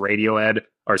know if it's Radiohead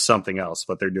or something else,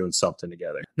 but they're doing something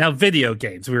together. Now, video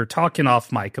games. We were talking off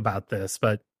mic about this,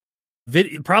 but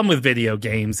problem with video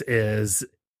games is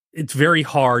it's very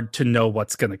hard to know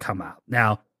what's going to come out.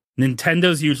 Now,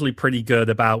 Nintendo's usually pretty good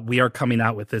about, we are coming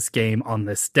out with this game on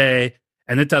this day,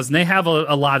 and it does. And they have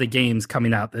a lot of games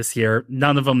coming out this year.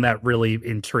 None of them that really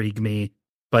intrigue me,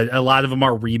 but a lot of them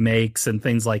are remakes and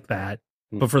things like that.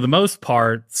 But for the most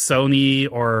part, Sony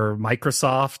or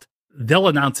Microsoft, they'll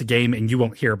announce a game and you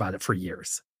won't hear about it for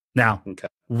years. Now,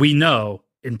 we know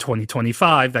in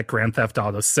 2025 that Grand Theft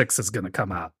Auto 6 is going to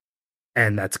come out,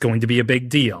 and that's going to be a big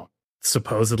deal.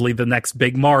 Supposedly the next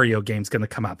big Mario game is going to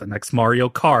come out, the next Mario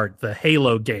Kart, the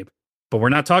Halo game. But we're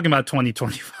not talking about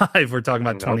 2025. We're talking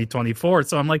about 2024.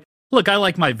 So I'm like, look, I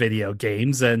like my video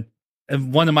games. And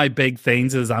one of my big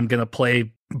things is I'm going to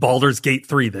play Baldur's Gate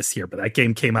 3 this year. But that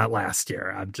game came out last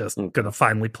year. I'm just going to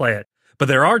finally play it. But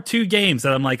there are two games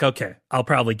that I'm like, okay, I'll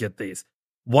probably get these.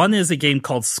 One is a game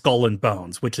called Skull and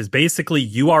Bones, which is basically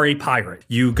you are a pirate.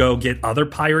 You go get other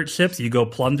pirate ships. You go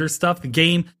plunder stuff. The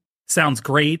game sounds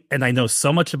great, and I know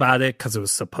so much about it because it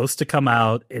was supposed to come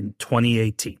out in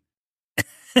 2018.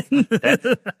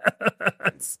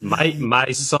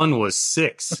 My son was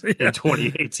 6 in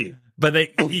 2018, but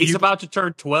he's about to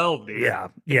turn 12. Dude.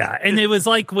 Yeah, and it was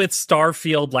like with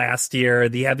Starfield last year.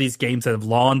 They have these games that have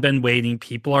long been waiting.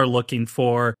 People are looking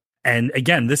for, and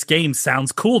again, this game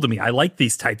sounds cool to me. I like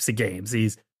these types of games.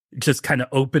 These just kind of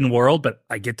open world, but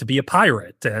I get to be a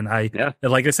pirate. And and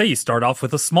like I say, you start off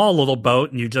with a small little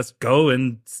boat and you just go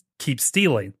and keep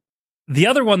stealing. The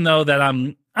other one, though, that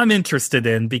I'm interested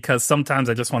in, because sometimes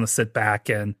I just want to sit back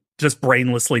and just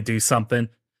brainlessly do something.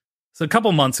 So a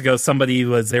couple months ago,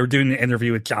 they were doing an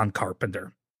interview with John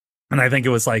Carpenter. And I think it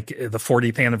was like the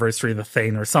 40th anniversary of the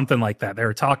thing or something like that. They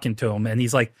were talking to him and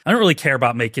he's like, I don't really care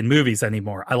about making movies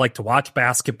anymore. I like to watch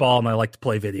basketball and I like to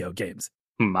play video games.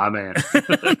 My man.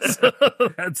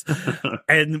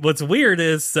 And what's weird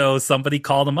is, so somebody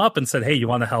called him up and said, hey, you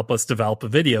want to help us develop a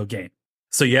video game?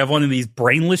 So you have one of these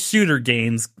brainless shooter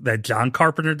games that John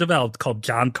Carpenter developed called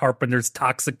John Carpenter's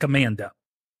Toxic Commando.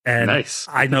 And nice.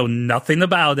 I know nothing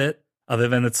about it other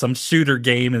than it's some shooter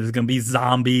game and there's going to be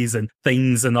zombies and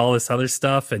things and all this other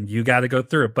stuff. And you got to go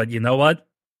through it. But you know what?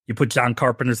 You put John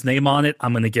Carpenter's name on it.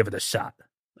 I'm going to give it a shot.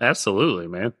 Absolutely,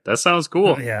 man. That sounds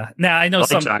cool. Yeah. Now, I know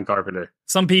John Carpenter.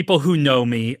 Some people who know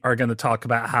me are going to talk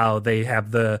about how they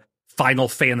have the Final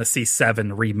Fantasy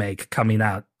VII remake coming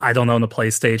out. I don't own a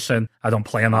PlayStation. I don't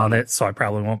plan on it, so I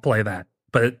probably won't play that.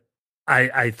 But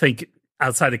I think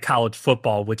outside of college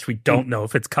football, which we don't know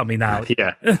if it's coming out.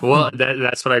 Yeah. Well,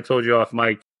 that's what I told you off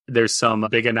mic. There's some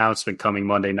big announcement coming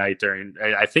Monday night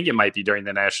I think it might be during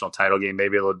the national title game.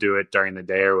 Maybe they'll do it during the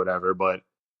day or whatever. But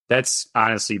that's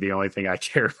honestly the only thing I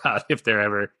care about. If they're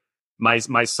ever, my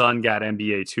son got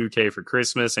NBA 2K for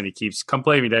Christmas and he keeps, come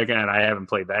play me that game. And I haven't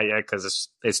played that yet because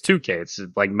it's 2K. It's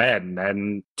like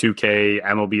Madden 2K,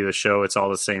 MLB The Show. It's all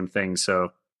the same thing. So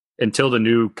until the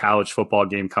new college football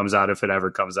game comes out, if it ever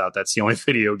comes out, that's the only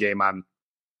video game I'm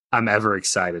ever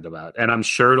excited about. And I'm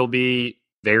sure it'll be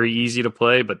very easy to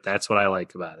play, but that's what I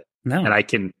like about it. No. And I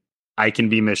can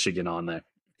be Michigan on there.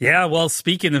 Yeah, well,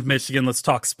 speaking of Michigan, let's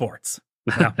talk sports.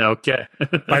 Now, okay.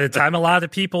 By the time a lot of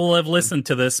people have listened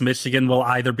to this, Michigan will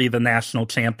either be the national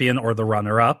champion or the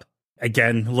runner-up.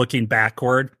 Again, looking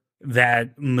backward,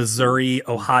 that Missouri,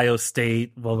 Ohio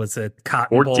State, what was it?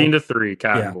 Cotton Bowl. 14-3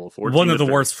 Cotton Bowl. One of the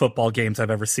worst football games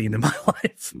I've ever seen in my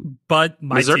life. But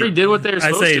Missouri did what they were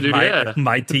supposed to do.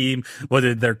 My team, what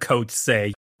did their coach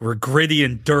say? We're gritty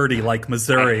and dirty like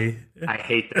Missouri. I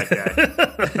hate that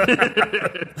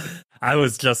guy. I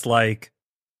was just like,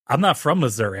 I'm not from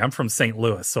Missouri. I'm from St.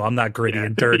 Louis, so I'm not gritty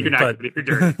and dirty. You're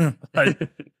dirty.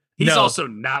 He's also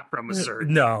not from Missouri.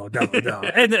 No.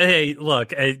 And hey,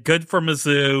 look, good for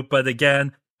Mizzou, but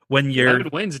again, when you're 11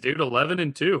 wins, dude,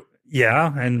 11-2.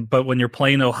 Yeah, but when you're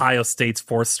playing Ohio State's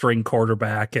fourth-string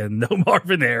quarterback and no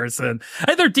Marvin Harrison,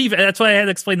 and their defense, that's why I had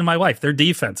to explain to my wife, their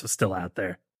defense was still out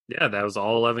there. Yeah, that was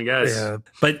all 11 guys. Yeah,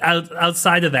 but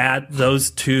outside of that,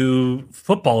 those two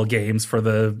football games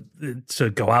to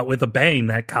go out with a bang,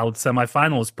 that college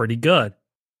semifinal was pretty good.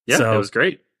 Yeah, so, it was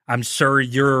great. I'm sure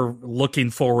you're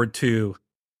looking forward to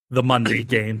the Monday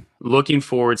game. Looking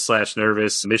forward /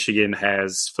 nervous. Michigan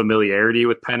has familiarity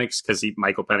with Penix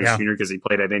Michael Penix Jr. because he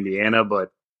played at Indiana,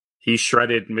 but he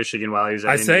shredded Michigan while he was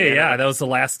at Indiana. That was the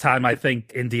last time I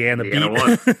think Indiana beat.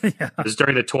 Won. It was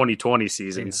during the 2020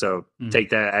 season, so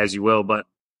take that as you will. But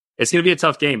it's going to be a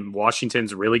tough game.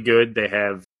 Washington's really good. They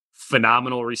have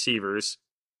phenomenal receivers.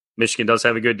 Michigan does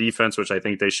have a good defense, which I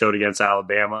think they showed against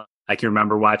Alabama. I can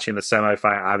remember watching the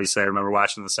semifinal. Obviously, I remember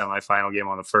watching the semifinal game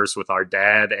on the first with our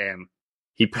dad, and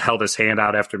he held his hand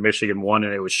out after Michigan won,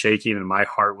 and it was shaking, and my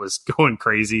heart was going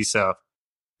crazy. So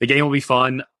the game will be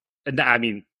fun. I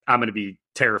mean, I'm going to be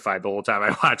terrified the whole time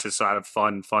I watch it, so I have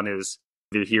fun. Fun is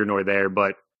neither here nor there.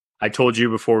 But I told you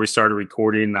before we started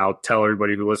recording, and I'll tell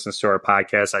everybody who listens to our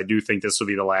podcast, I do think this will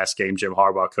be the last game Jim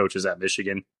Harbaugh coaches at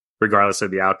Michigan. Regardless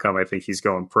of the outcome, I think he's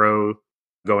going pro,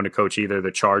 going to coach either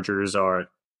the Chargers or...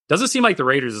 Doesn't seem like the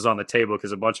Raiders is on the table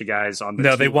because a bunch of guys on the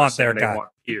team they want their guy.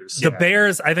 The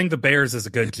Bears, I think the Bears is a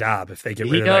good job if they get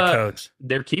rid of that coach.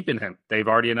 They're keeping him. They've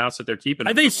already announced that they're keeping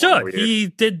him. They should. He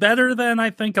did better than I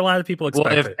think a lot of people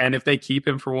expected. Well, if they keep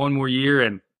him for one more year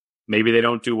and maybe they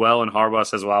don't do well and Harbaugh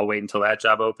says, well, I'll wait until that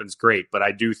job opens, great. But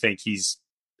I do think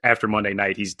after Monday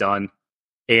night, he's done.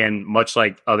 And much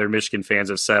like other Michigan fans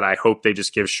have said, I hope they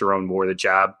just give Sharon Moore the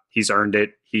job. He's earned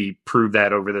it. He proved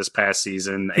that over this past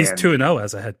season. He's 2-0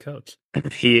 as a head coach.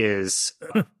 He is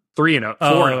 3-0. 4-0.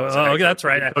 Oh, that's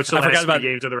right. I forgot about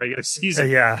games of the regular season.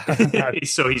 Yeah.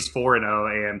 So he's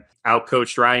 4-0 and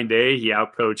outcoached Ryan Day. He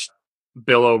outcoached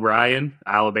Bill O'Brien,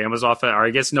 Alabama's offense. Or I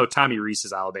guess Tommy Reese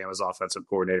is Alabama's offensive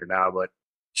coordinator now. But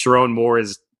Sharon Moore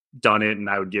has done it, and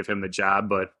I would give him the job.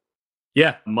 But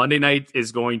yeah, Monday night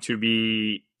is going to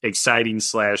be exciting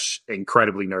 /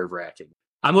 incredibly nerve-wracking.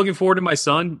 I'm looking forward to my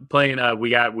son playing.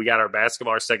 We got our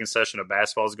basketball. Our second session of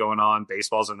basketball is going on.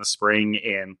 Baseball's in the spring,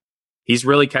 and he's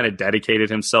really kind of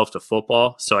dedicated himself to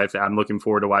football. So I'm looking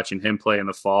forward to watching him play in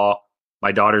the fall.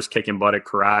 My daughter's kicking butt at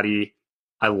karate.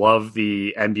 I love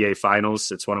the NBA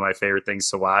Finals. It's one of my favorite things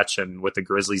to watch. And with the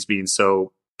Grizzlies being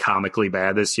so comically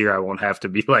bad this year, I won't have to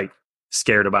be like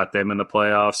scared about them in the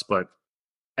playoffs. But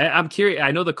I'm curious.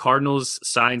 I know the Cardinals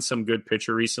signed some good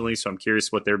pitcher recently, so I'm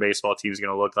curious what their baseball team is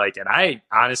going to look like. And I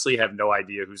honestly have no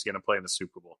idea who's going to play in the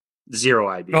Super Bowl. Zero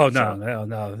idea. Oh,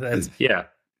 no. That's, yeah.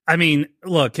 I mean,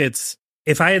 look,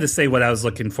 if I had to say what I was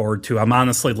looking forward to, I'm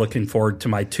honestly looking forward to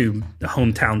my two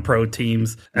hometown pro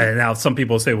teams. And now some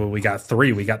people say, well, we got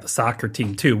three. We got the soccer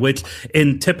team too, which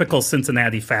in typical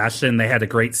Cincinnati fashion, they had a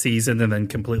great season and then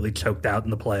completely choked out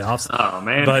in the playoffs. Oh,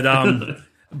 man.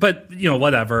 But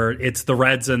whatever. It's the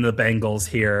Reds and the Bengals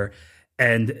here.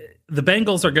 And the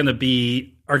Bengals are going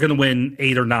to win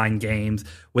 8 or 9 games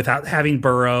without having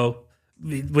Burrow,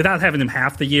 without having him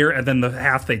half the year, and then the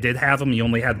half they did have him, he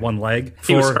only had one leg.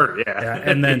 He was hurt, yeah.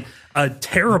 And then a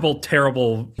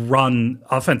terrible run,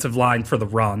 offensive line for the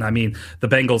run. I mean, the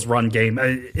Bengals run game,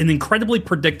 an incredibly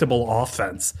predictable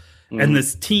offense. Mm-hmm. And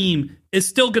this team is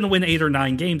still going to win 8 or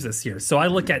 9 games this year. So I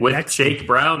look at with Jake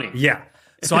Browning. Yeah.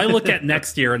 So I look at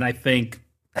next year and I think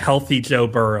healthy Joe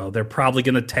Burrow, they're probably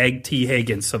going to tag T.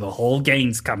 Higgins, so the whole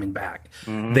gang's coming back.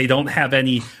 Mm-hmm. They don't have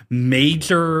any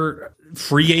major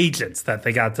free agents that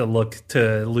they got to look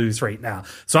to lose right now.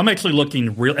 So I'm actually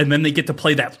looking real, and then they get to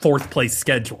play that 4th place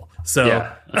schedule. So,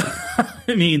 yeah.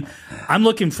 I mean, I'm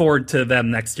looking forward to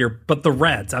them next year. But the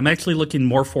Reds, I'm actually looking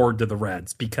more forward to the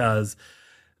Reds because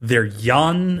they're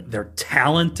young, they're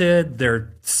talented,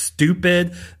 they're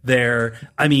stupid.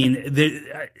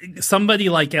 Somebody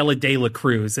like Ella De La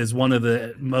Cruz is one of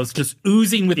the most just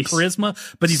oozing with charisma,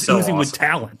 but he's so oozing with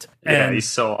talent. Yeah, he's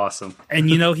so awesome. And,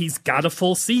 he's got a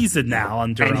full season now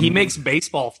under him. And he makes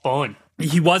baseball fun.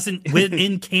 He wasn't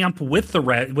in camp with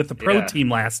the pro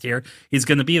team last year. He's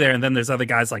going to be there. And then there's other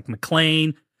guys like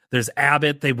McClain. There's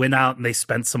Abbott. They went out and they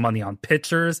spent some money on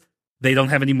pitchers. They don't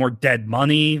have any more dead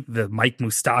money. The Mike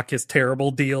Moustakas terrible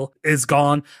deal is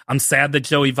gone. I'm sad that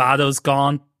Joey Votto's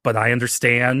gone, but I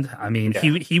understand. I mean,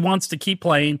 he wants to keep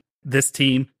playing. This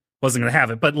team wasn't going to have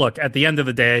it. But look, at the end of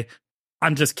the day,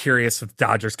 I'm just curious if the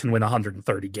Dodgers can win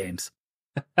 130 games.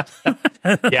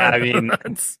 Yeah, I mean,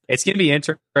 it's going to be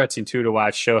interesting, too, to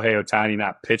watch Shohei Ohtani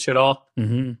not pitch at all,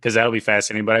 because that'll be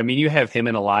fascinating. But, I mean, you have him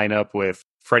in a lineup with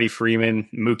Freddie Freeman,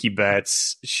 Mookie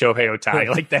Betts, Shohei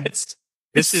Ohtani.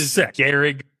 This is sick.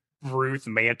 Gehrig, Ruth,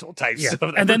 Mantle type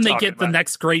stuff. And then they get the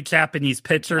next great Japanese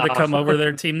pitcher to come over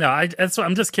their team. No,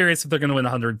 I'm just curious if they're going to win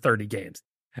 130 games.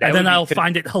 And then I'll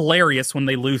find it hilarious when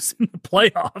they lose in the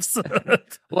playoffs.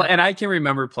 Well, and I can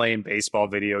remember playing baseball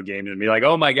video games and be like,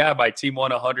 oh my God, my team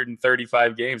won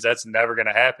 135 games. That's never going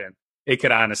to happen. It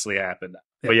could honestly happen.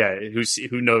 Yeah. But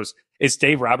who knows? Is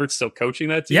Dave Roberts still coaching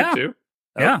that team too?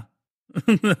 Oh. Yeah.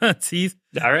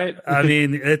 All right. I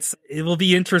mean, it will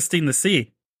be interesting to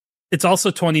see. It's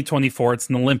also 2024. It's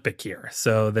an Olympic year.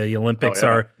 So the Olympics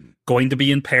are going to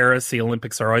be in Paris. The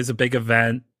Olympics are always a big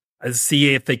event.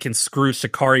 See if they can screw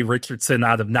Sha'Carri Richardson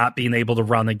out of not being able to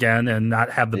run again and not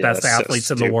have the best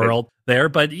athletes in the world there.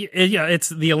 But it's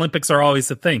the Olympics are always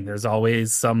a thing. There's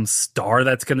always some star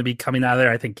that's going to be coming out of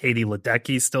there. I think Katie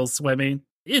Ledecky still swimming.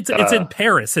 It's in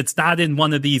Paris. It's not in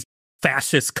one of these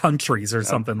fascist countries or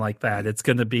something like that.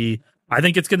 I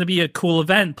think it's going to be a cool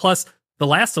event. Plus, the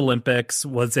last Olympics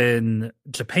was in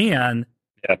Japan.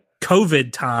 Yep.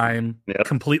 COVID time,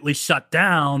 completely shut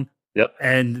down. Yep.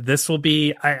 And this will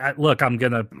be. Look. I'm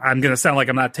gonna sound like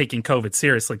I'm not taking COVID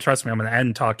seriously. Trust me, I'm gonna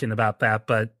end talking about that.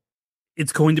 But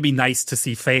it's going to be nice to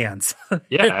see fans.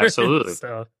 Yeah, absolutely.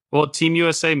 Well, Team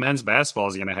USA men's basketball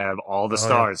is going to have all the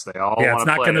stars. They all. Yeah, it's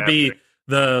not going to be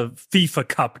the FIFA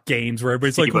Cup games where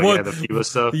everybody's like, "What?" The FIFA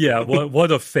stuff. Yeah,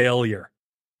 what a failure.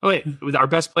 Oh, wait, our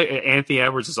best player, Anthony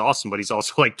Edwards, is awesome, but he's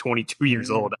also like 22 years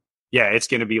old. Yeah, it's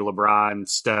going to be LeBron,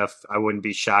 Steph. I wouldn't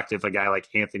be shocked if a guy like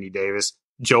Anthony Davis,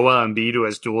 Joel Embiid, who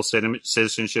has dual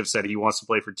citizenship, said he wants to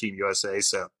play for Team USA.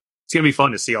 So it's going to be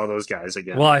fun to see all those guys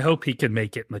again. Well, I hope he can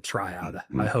make it in the tryout.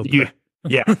 I hope.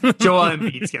 Yeah, Joel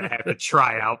Embiid's going to have to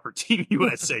try out for Team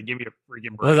USA. Give me a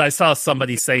freaking break. Well, I saw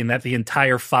somebody saying that the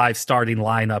entire 5 starting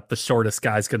lineup, the shortest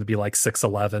guy is going to be like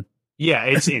 6'11". Yeah,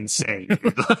 it's insane.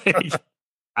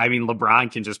 I mean,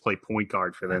 LeBron can just play point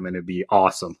guard for them, and it'd be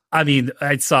awesome. I mean,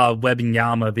 I saw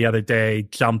Wembanyama the other day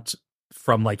jumped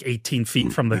from like 18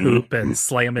 feet from the hoop and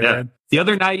slam it in. The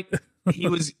other night,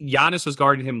 Giannis was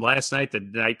guarding him last night, the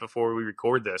night before we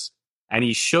record this, and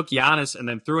he shook Giannis and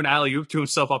then threw an alley-oop to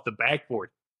himself off the backboard.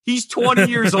 He's 20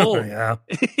 years old. Yeah.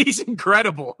 He's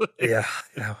incredible. Yeah.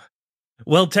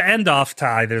 Well, to end off,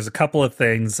 Ty, there's a couple of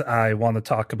things I want to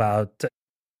talk about.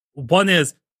 One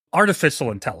is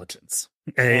artificial intelligence.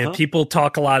 People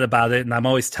talk a lot about it, and I'm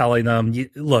always telling them,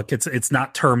 look, it's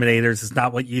not Terminators. It's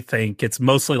not what you think. It's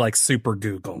mostly like Super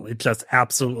Google. It just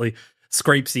absolutely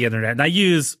scrapes the internet. And I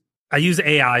use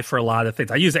AI for a lot of things.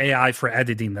 I use AI for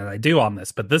editing that I do on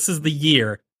this, but this is the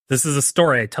year This is a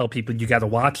story I tell people you got to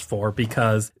watch for,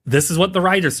 because this is what the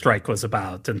writer's strike was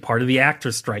about and part of the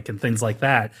actor's strike and things like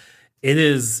that. It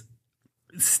is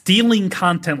stealing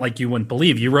content like you wouldn't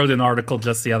believe. You wrote an article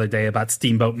just the other day about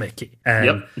Steamboat Mickey,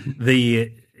 and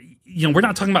we're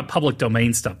not talking about public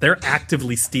domain stuff. They're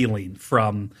actively stealing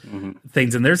from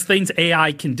things, and there's things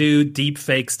AI can do, deep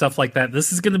fake stuff like that.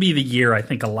 This is going to be the year I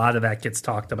think a lot of that gets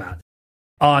talked about.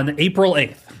 On April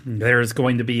 8th, there's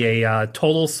going to be a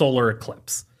total solar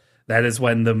eclipse. That is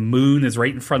when the moon is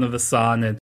right in front of the sun,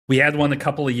 and we had one a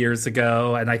couple of years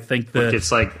ago, and I think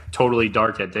it's like totally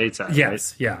dark at daytime.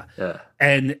 Yes, right? Yeah.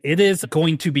 And it is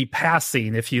going to be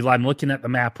passing. I'm looking at the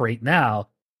map right now.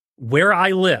 Where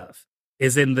I live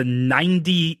is in the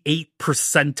 98th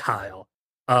percentile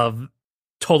of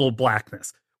total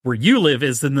blackness. Where you live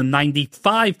is in the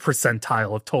 95th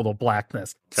percentile of total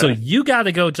blackness. Okay. So you got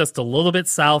to go just a little bit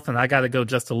south, and I got to go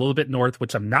just a little bit north,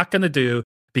 which I'm not going to do,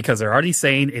 because they're already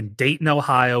saying in Dayton,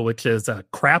 Ohio, which is a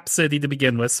crap city to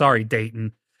begin with, sorry,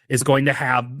 Dayton, is going to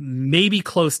have maybe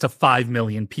close to 5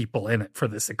 million people in it for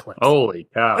this eclipse. Holy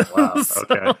cow. Wow.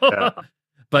 Okay. Yeah.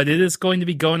 But it is going to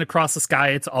be going across the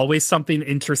sky. It's always something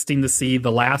interesting to see.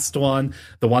 The last one,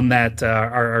 the one that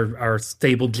our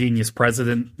stable genius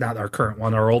president, not our current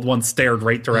one, our old one, stared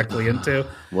right directly into.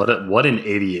 What an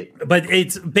idiot. But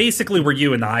it's basically where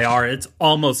you and I are. It's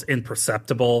almost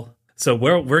imperceptible. So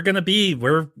we're gonna be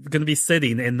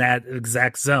sitting in that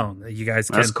exact zone. You guys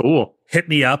can That's cool. Hit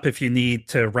me up if you need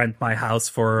to rent my house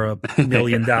for $1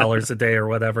 million a day or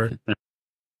whatever.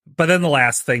 But then the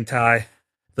last thing, Ty,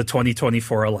 the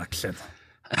 2024 election.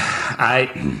 I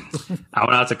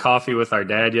went out to coffee with our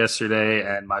dad yesterday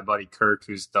and my buddy Kirk,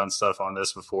 who's done stuff on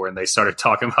this before, and they started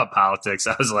talking about politics.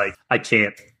 I was like, I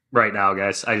can't right now,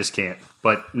 guys. I just can't.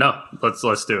 But no,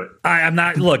 let's do it. I'm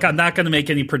not going to make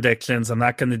any predictions. I'm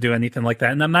not going to do anything like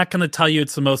that. And I'm not going to tell you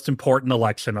it's the most important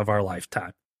election of our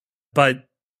lifetime. But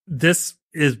this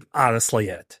is honestly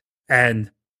it.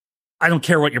 And I don't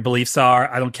care what your beliefs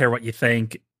are. I don't care what you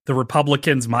think. The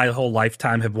Republicans, my whole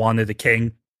lifetime, have wanted a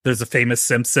king. There's a famous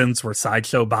Simpsons where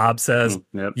Sideshow Bob says,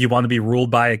 You want to be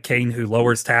ruled by a king who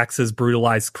lowers taxes,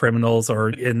 brutalizes criminals,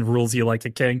 and rules you like a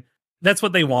king. That's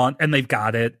what they want, and they've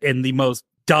got it in the most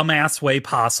dumbass way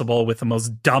possible with the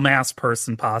most dumbass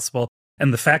person possible.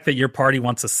 And the fact that your party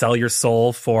wants to sell your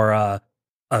soul for a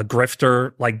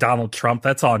grifter like Donald Trump,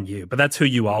 that's on you. But that's who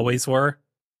you always were.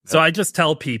 So I just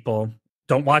tell people,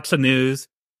 don't watch the news.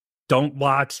 Don't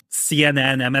watch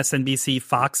CNN, MSNBC,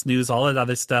 Fox News, all that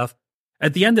other stuff.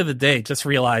 At the end of the day, just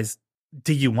realize,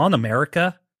 do you want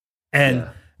America? And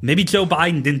maybe Joe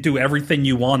Biden didn't do everything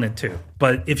you wanted to.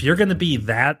 But if you're going to be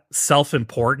that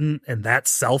self-important and that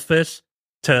selfish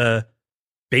to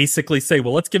basically say,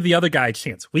 well, let's give the other guy a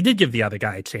chance. We did give the other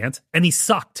guy a chance, and he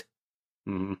sucked.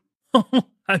 Mm-hmm.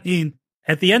 I mean,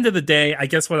 at the end of the day, I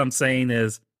guess what I'm saying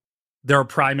is there are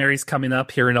primaries coming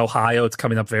up here in Ohio. It's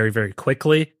coming up very, very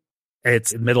quickly.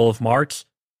 It's middle of March.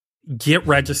 Get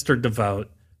registered to vote.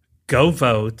 Go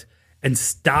vote. And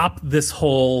stop this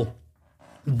whole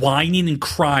whining and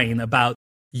crying about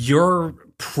your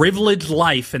privileged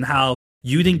life and how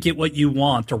you didn't get what you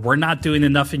want, or we're not doing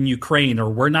enough in Ukraine, or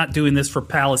we're not doing this for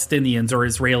Palestinians or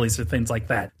Israelis or things like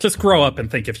that. Just grow up and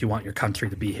think if you want your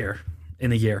country to be here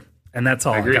in a year. And that's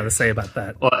all I got to say about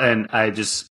that. Well, and I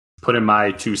just put in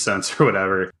my 2 cents or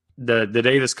whatever. The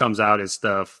day this comes out is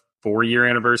the 4-year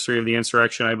anniversary of the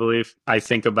insurrection, I believe. I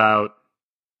think about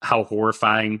how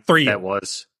horrifying that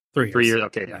was. 3 years.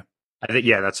 Okay. Yeah. I think,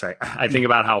 that's right. I think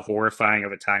about how horrifying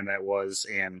of a time that was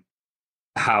and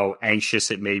how anxious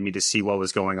it made me to see what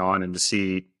was going on and to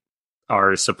see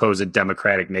our supposed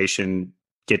democratic nation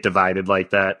get divided like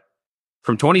that.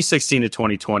 From 2016 to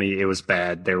 2020, it was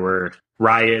bad. There were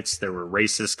riots, there were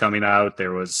racists coming out,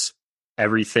 there was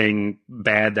everything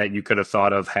bad that you could have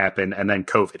thought of happened, and then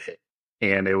COVID hit.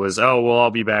 And it was,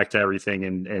 I'll be back to everything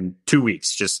in 2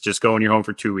 weeks. Just go in your home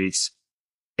for 2 weeks.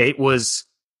 It was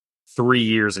 3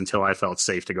 years until I felt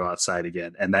safe to go outside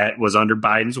again. And that was under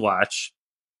Biden's watch.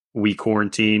 We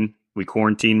quarantined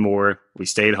more. We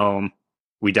stayed home.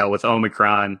 We dealt with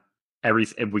Omicron.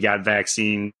 We got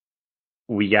vaccine.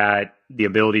 We got the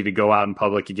ability to go out in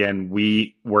public again.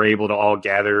 We were able to all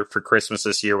gather for Christmas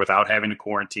this year without having to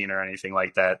quarantine or anything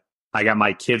like that. I got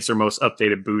my kids their most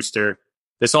updated booster.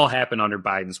 This all happened under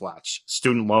Biden's watch.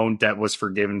 Student loan debt was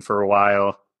forgiven for a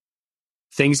while.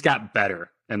 Things got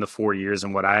better in the 4 years.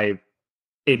 And what I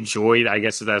enjoyed, I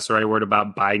guess if that's the right word,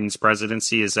 about Biden's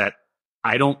presidency is that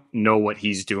I don't know what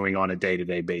he's doing on a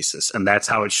day-to-day basis. And that's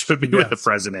how it should be with the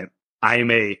president. I am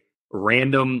a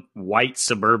random white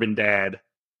suburban dad,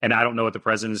 and I don't know what the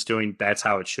president is doing. That's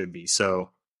how it should be. So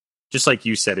just like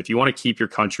you said, if you want to keep your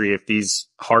country, if these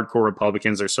hardcore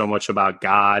Republicans are so much about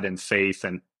God and faith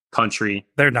and country,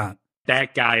 they're not.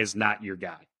 That guy is not your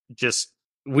guy. Just,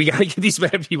 we got to get these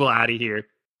bad people out of here.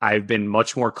 I've been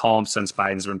much more calm since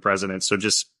Biden's been president. So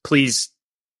just please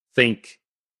think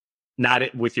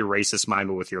not with your racist mind,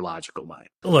 but with your logical mind.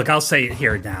 Look, I'll say it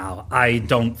here now. I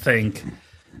don't think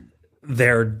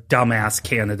their dumbass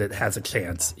candidate has a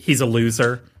chance. He's a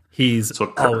loser. That's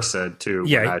what Kirk said too.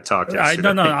 When I talked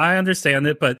yesterday. No, I understand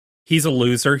it, but he's a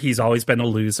loser. He's always been a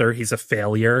loser. He's a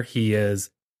failure. He's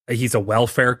a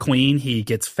welfare queen. He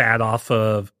gets fat off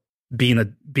of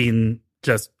being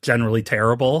just generally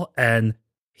terrible, and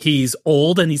he's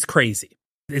old and he's crazy.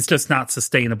 It's just not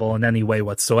sustainable in any way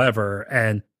whatsoever.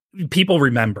 And people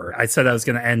remember, I said I was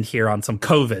going to end here on some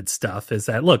COVID stuff, is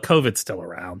that, look, COVID's still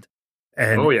around.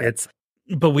 And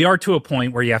but we are to a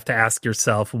point where you have to ask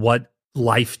yourself, what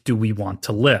life do we want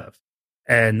to live?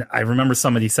 And I remember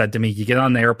somebody said to me, you get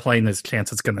on the airplane, there's a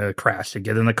chance it's going to crash. You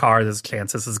get in the car, there's a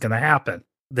chance this is going to happen.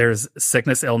 There's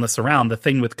sickness, illness around. The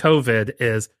thing with COVID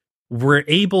is we're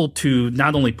able to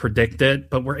not only predict it,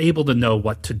 but we're able to know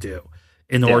what to do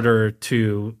in order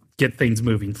to get things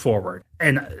moving forward.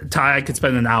 And Ty, I could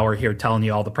spend an hour here telling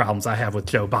you all the problems I have with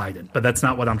Joe Biden, but that's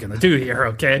not what I'm going to do here,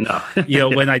 okay? No.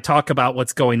 When I talk about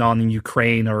what's going on in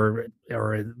Ukraine or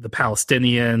the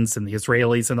Palestinians and the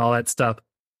Israelis and all that stuff,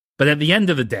 but at the end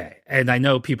of the day, and I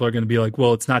know people are going to be like,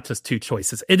 well, it's not just two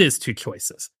choices. It is two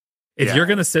choices. If you're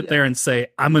going to sit there and say,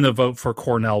 I'm going to vote for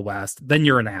Cornel West, then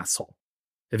you're an asshole.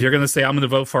 If you're going to say, I'm going to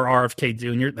vote for RFK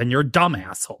Jr., then you're a dumb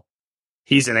asshole.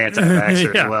 He's an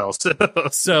anti-vaxxer as well.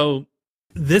 So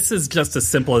this is just as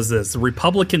simple as this. The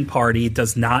Republican Party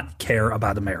does not care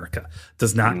about America,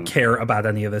 does not care about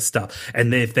any of this stuff.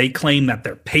 And if they claim that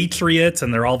they're patriots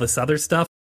and they're all this other stuff,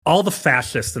 all the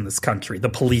fascists in this country, the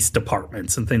police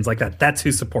departments and things like that, that's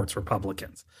who supports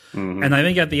Republicans. Mm-hmm. And I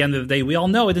think at the end of the day, we all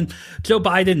know it. And Joe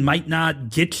Biden might not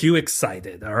get you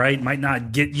excited, all right? Might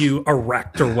not get you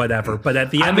erect or whatever. But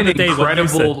at the end of the day,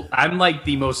 I'm like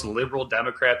the most liberal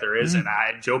Democrat there is. And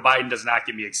Joe Biden does not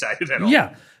get me excited at all.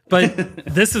 Yeah. But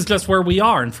this is just where we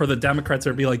are. And for the Democrats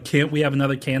to be like, can't we have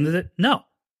another candidate? No.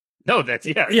 No, that's,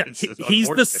 he's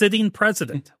the sitting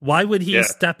president. Why would he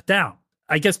step down?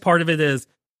 I guess part of it is,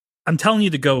 I'm telling you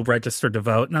to go register to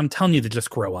vote, and I'm telling you to just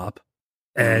grow up.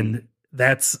 And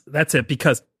that's it,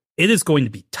 because it is going to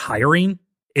be tiring.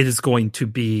 It is going to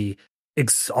be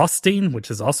exhausting, which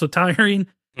is also tiring.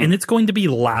 And it's going to be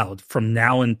loud from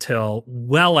now until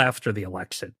well after the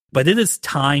election. But it is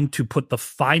time to put the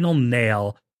final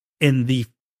nail in the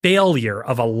failure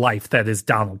of a life that is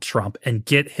Donald Trump and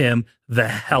get him the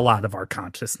hell out of our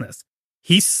consciousness.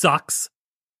 He sucks.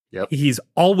 Yep. He's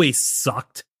always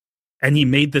sucked. And he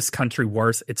made this country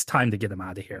worse. It's time to get him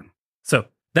out of here. So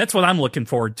that's what I'm looking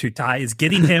forward to, Ty, is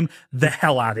getting him the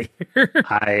hell out of here.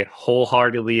 I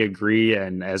wholeheartedly agree.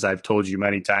 And as I've told you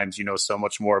many times, you know so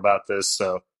much more about this.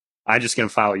 So I'm just going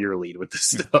to follow your lead with this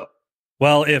stuff.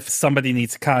 Well, if somebody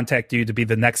needs to contact you to be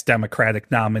the next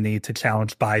Democratic nominee to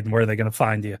challenge Biden, where are they going to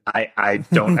find you? I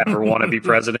don't ever want to be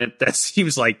president. That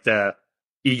seems like the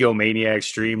egomaniac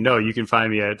stream. No, you can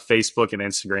find me at Facebook and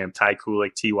Instagram, Ty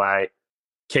Kulik,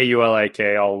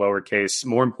 TYKULIK, all lowercase.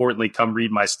 More importantly, come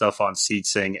read my stuff on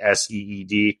SeedSing,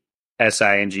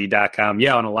 SeedSing.com.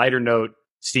 Yeah, on a lighter note,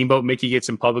 Steamboat Mickey gets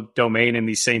in public domain, and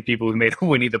these same people who made a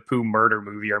Winnie the Pooh murder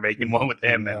movie are making one with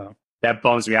him. And that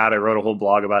bums me out. I wrote a whole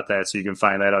blog about that, so you can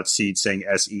find that on SeedSing,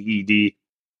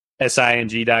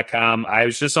 SeedSing.com. I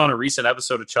was just on a recent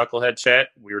episode of Chucklehead Chat.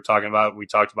 We talked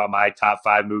about my top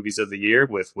 5 movies of the year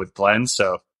with Glenn,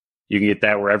 so you can get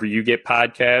that wherever you get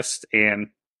podcasts. And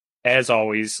as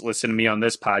always, listen to me on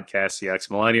this podcast, the Ex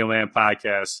Millennial Man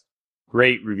Podcast.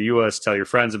 Rate, review us, tell your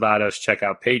friends about us, check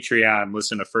out Patreon,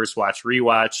 listen to First Watch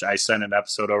Rewatch. I sent an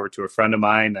episode over to a friend of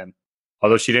mine, and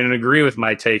although she didn't agree with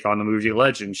my take on the movie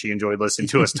Legend, she enjoyed listening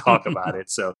to us talk about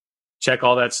it. So check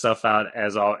all that stuff out.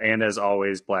 As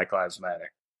always, Black Lives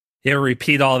Matter. Yeah,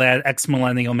 repeat all that, Ex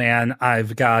Millennial Man.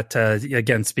 I've got,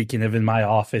 again, speaking of in my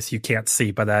office, you can't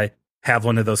see, but I have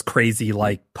one of those crazy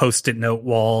like Post-it note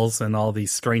walls and all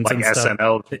these strings like and stuff.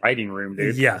 SNL writing room,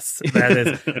 dude. Yes,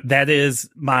 that is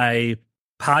my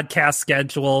podcast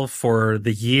schedule for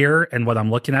the year and what I'm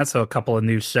looking at. So a couple of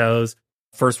new shows.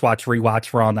 First Watch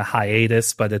Rewatch, we're on a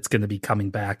hiatus, but it's going to be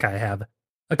coming back. I have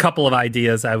a couple of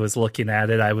ideas. I was looking at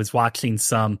it. I was watching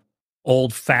some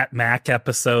old Fat Mac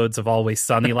episodes of Always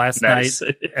Sunny last Nice.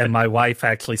 night, and my wife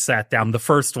actually sat down, the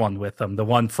first one with them, the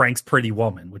one Frank's Pretty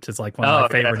Woman, which is like one of my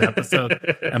favorite episodes.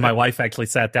 And my wife actually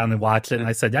sat down and watched it, and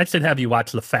I said, I should have you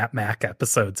watch the Fat Mac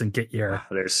episodes and get your...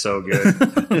 They're so good.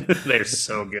 They're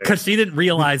so good. Because she didn't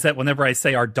realize that whenever I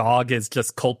say our dog is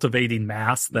just cultivating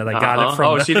mass, that I got it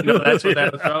from... she didn't know that's what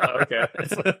that was from?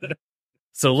 Okay.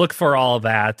 So look for all of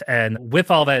that. And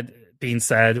with all that being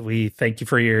said, we thank you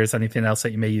for your ears. Anything else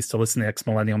that you may use to listen to Ex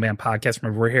Millennial Man podcast,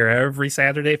 remember, we're here every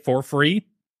Saturday for free.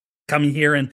 Coming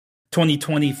here in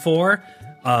 2024,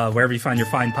 wherever you find your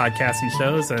fine podcasting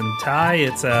shows. And Ty,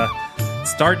 it's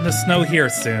starting to snow here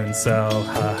soon. So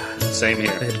same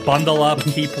here. Bundle up,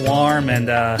 keep warm, and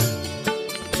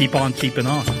keep on keeping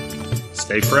on.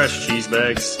 Stay fresh, cheese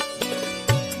bags.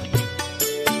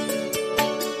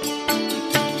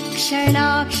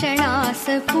 क्षणाक्षणास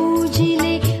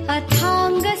पूजिले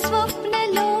अथांग स्वप्न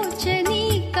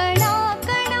लोचनी कणा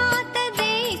कणात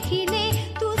देखिले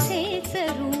तुझेच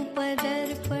रूप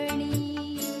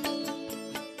दर्पणी.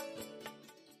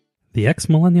 The Ex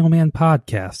Millennial Man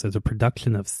podcast is a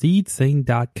production of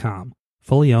SeedSing.com,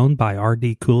 fully owned by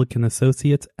R.D. Kulik and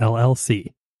Associates,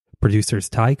 LLC. Producers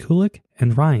Ty Kulik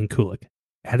and Ryan Kulik.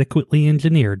 Adequately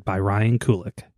engineered by Ryan Kulik.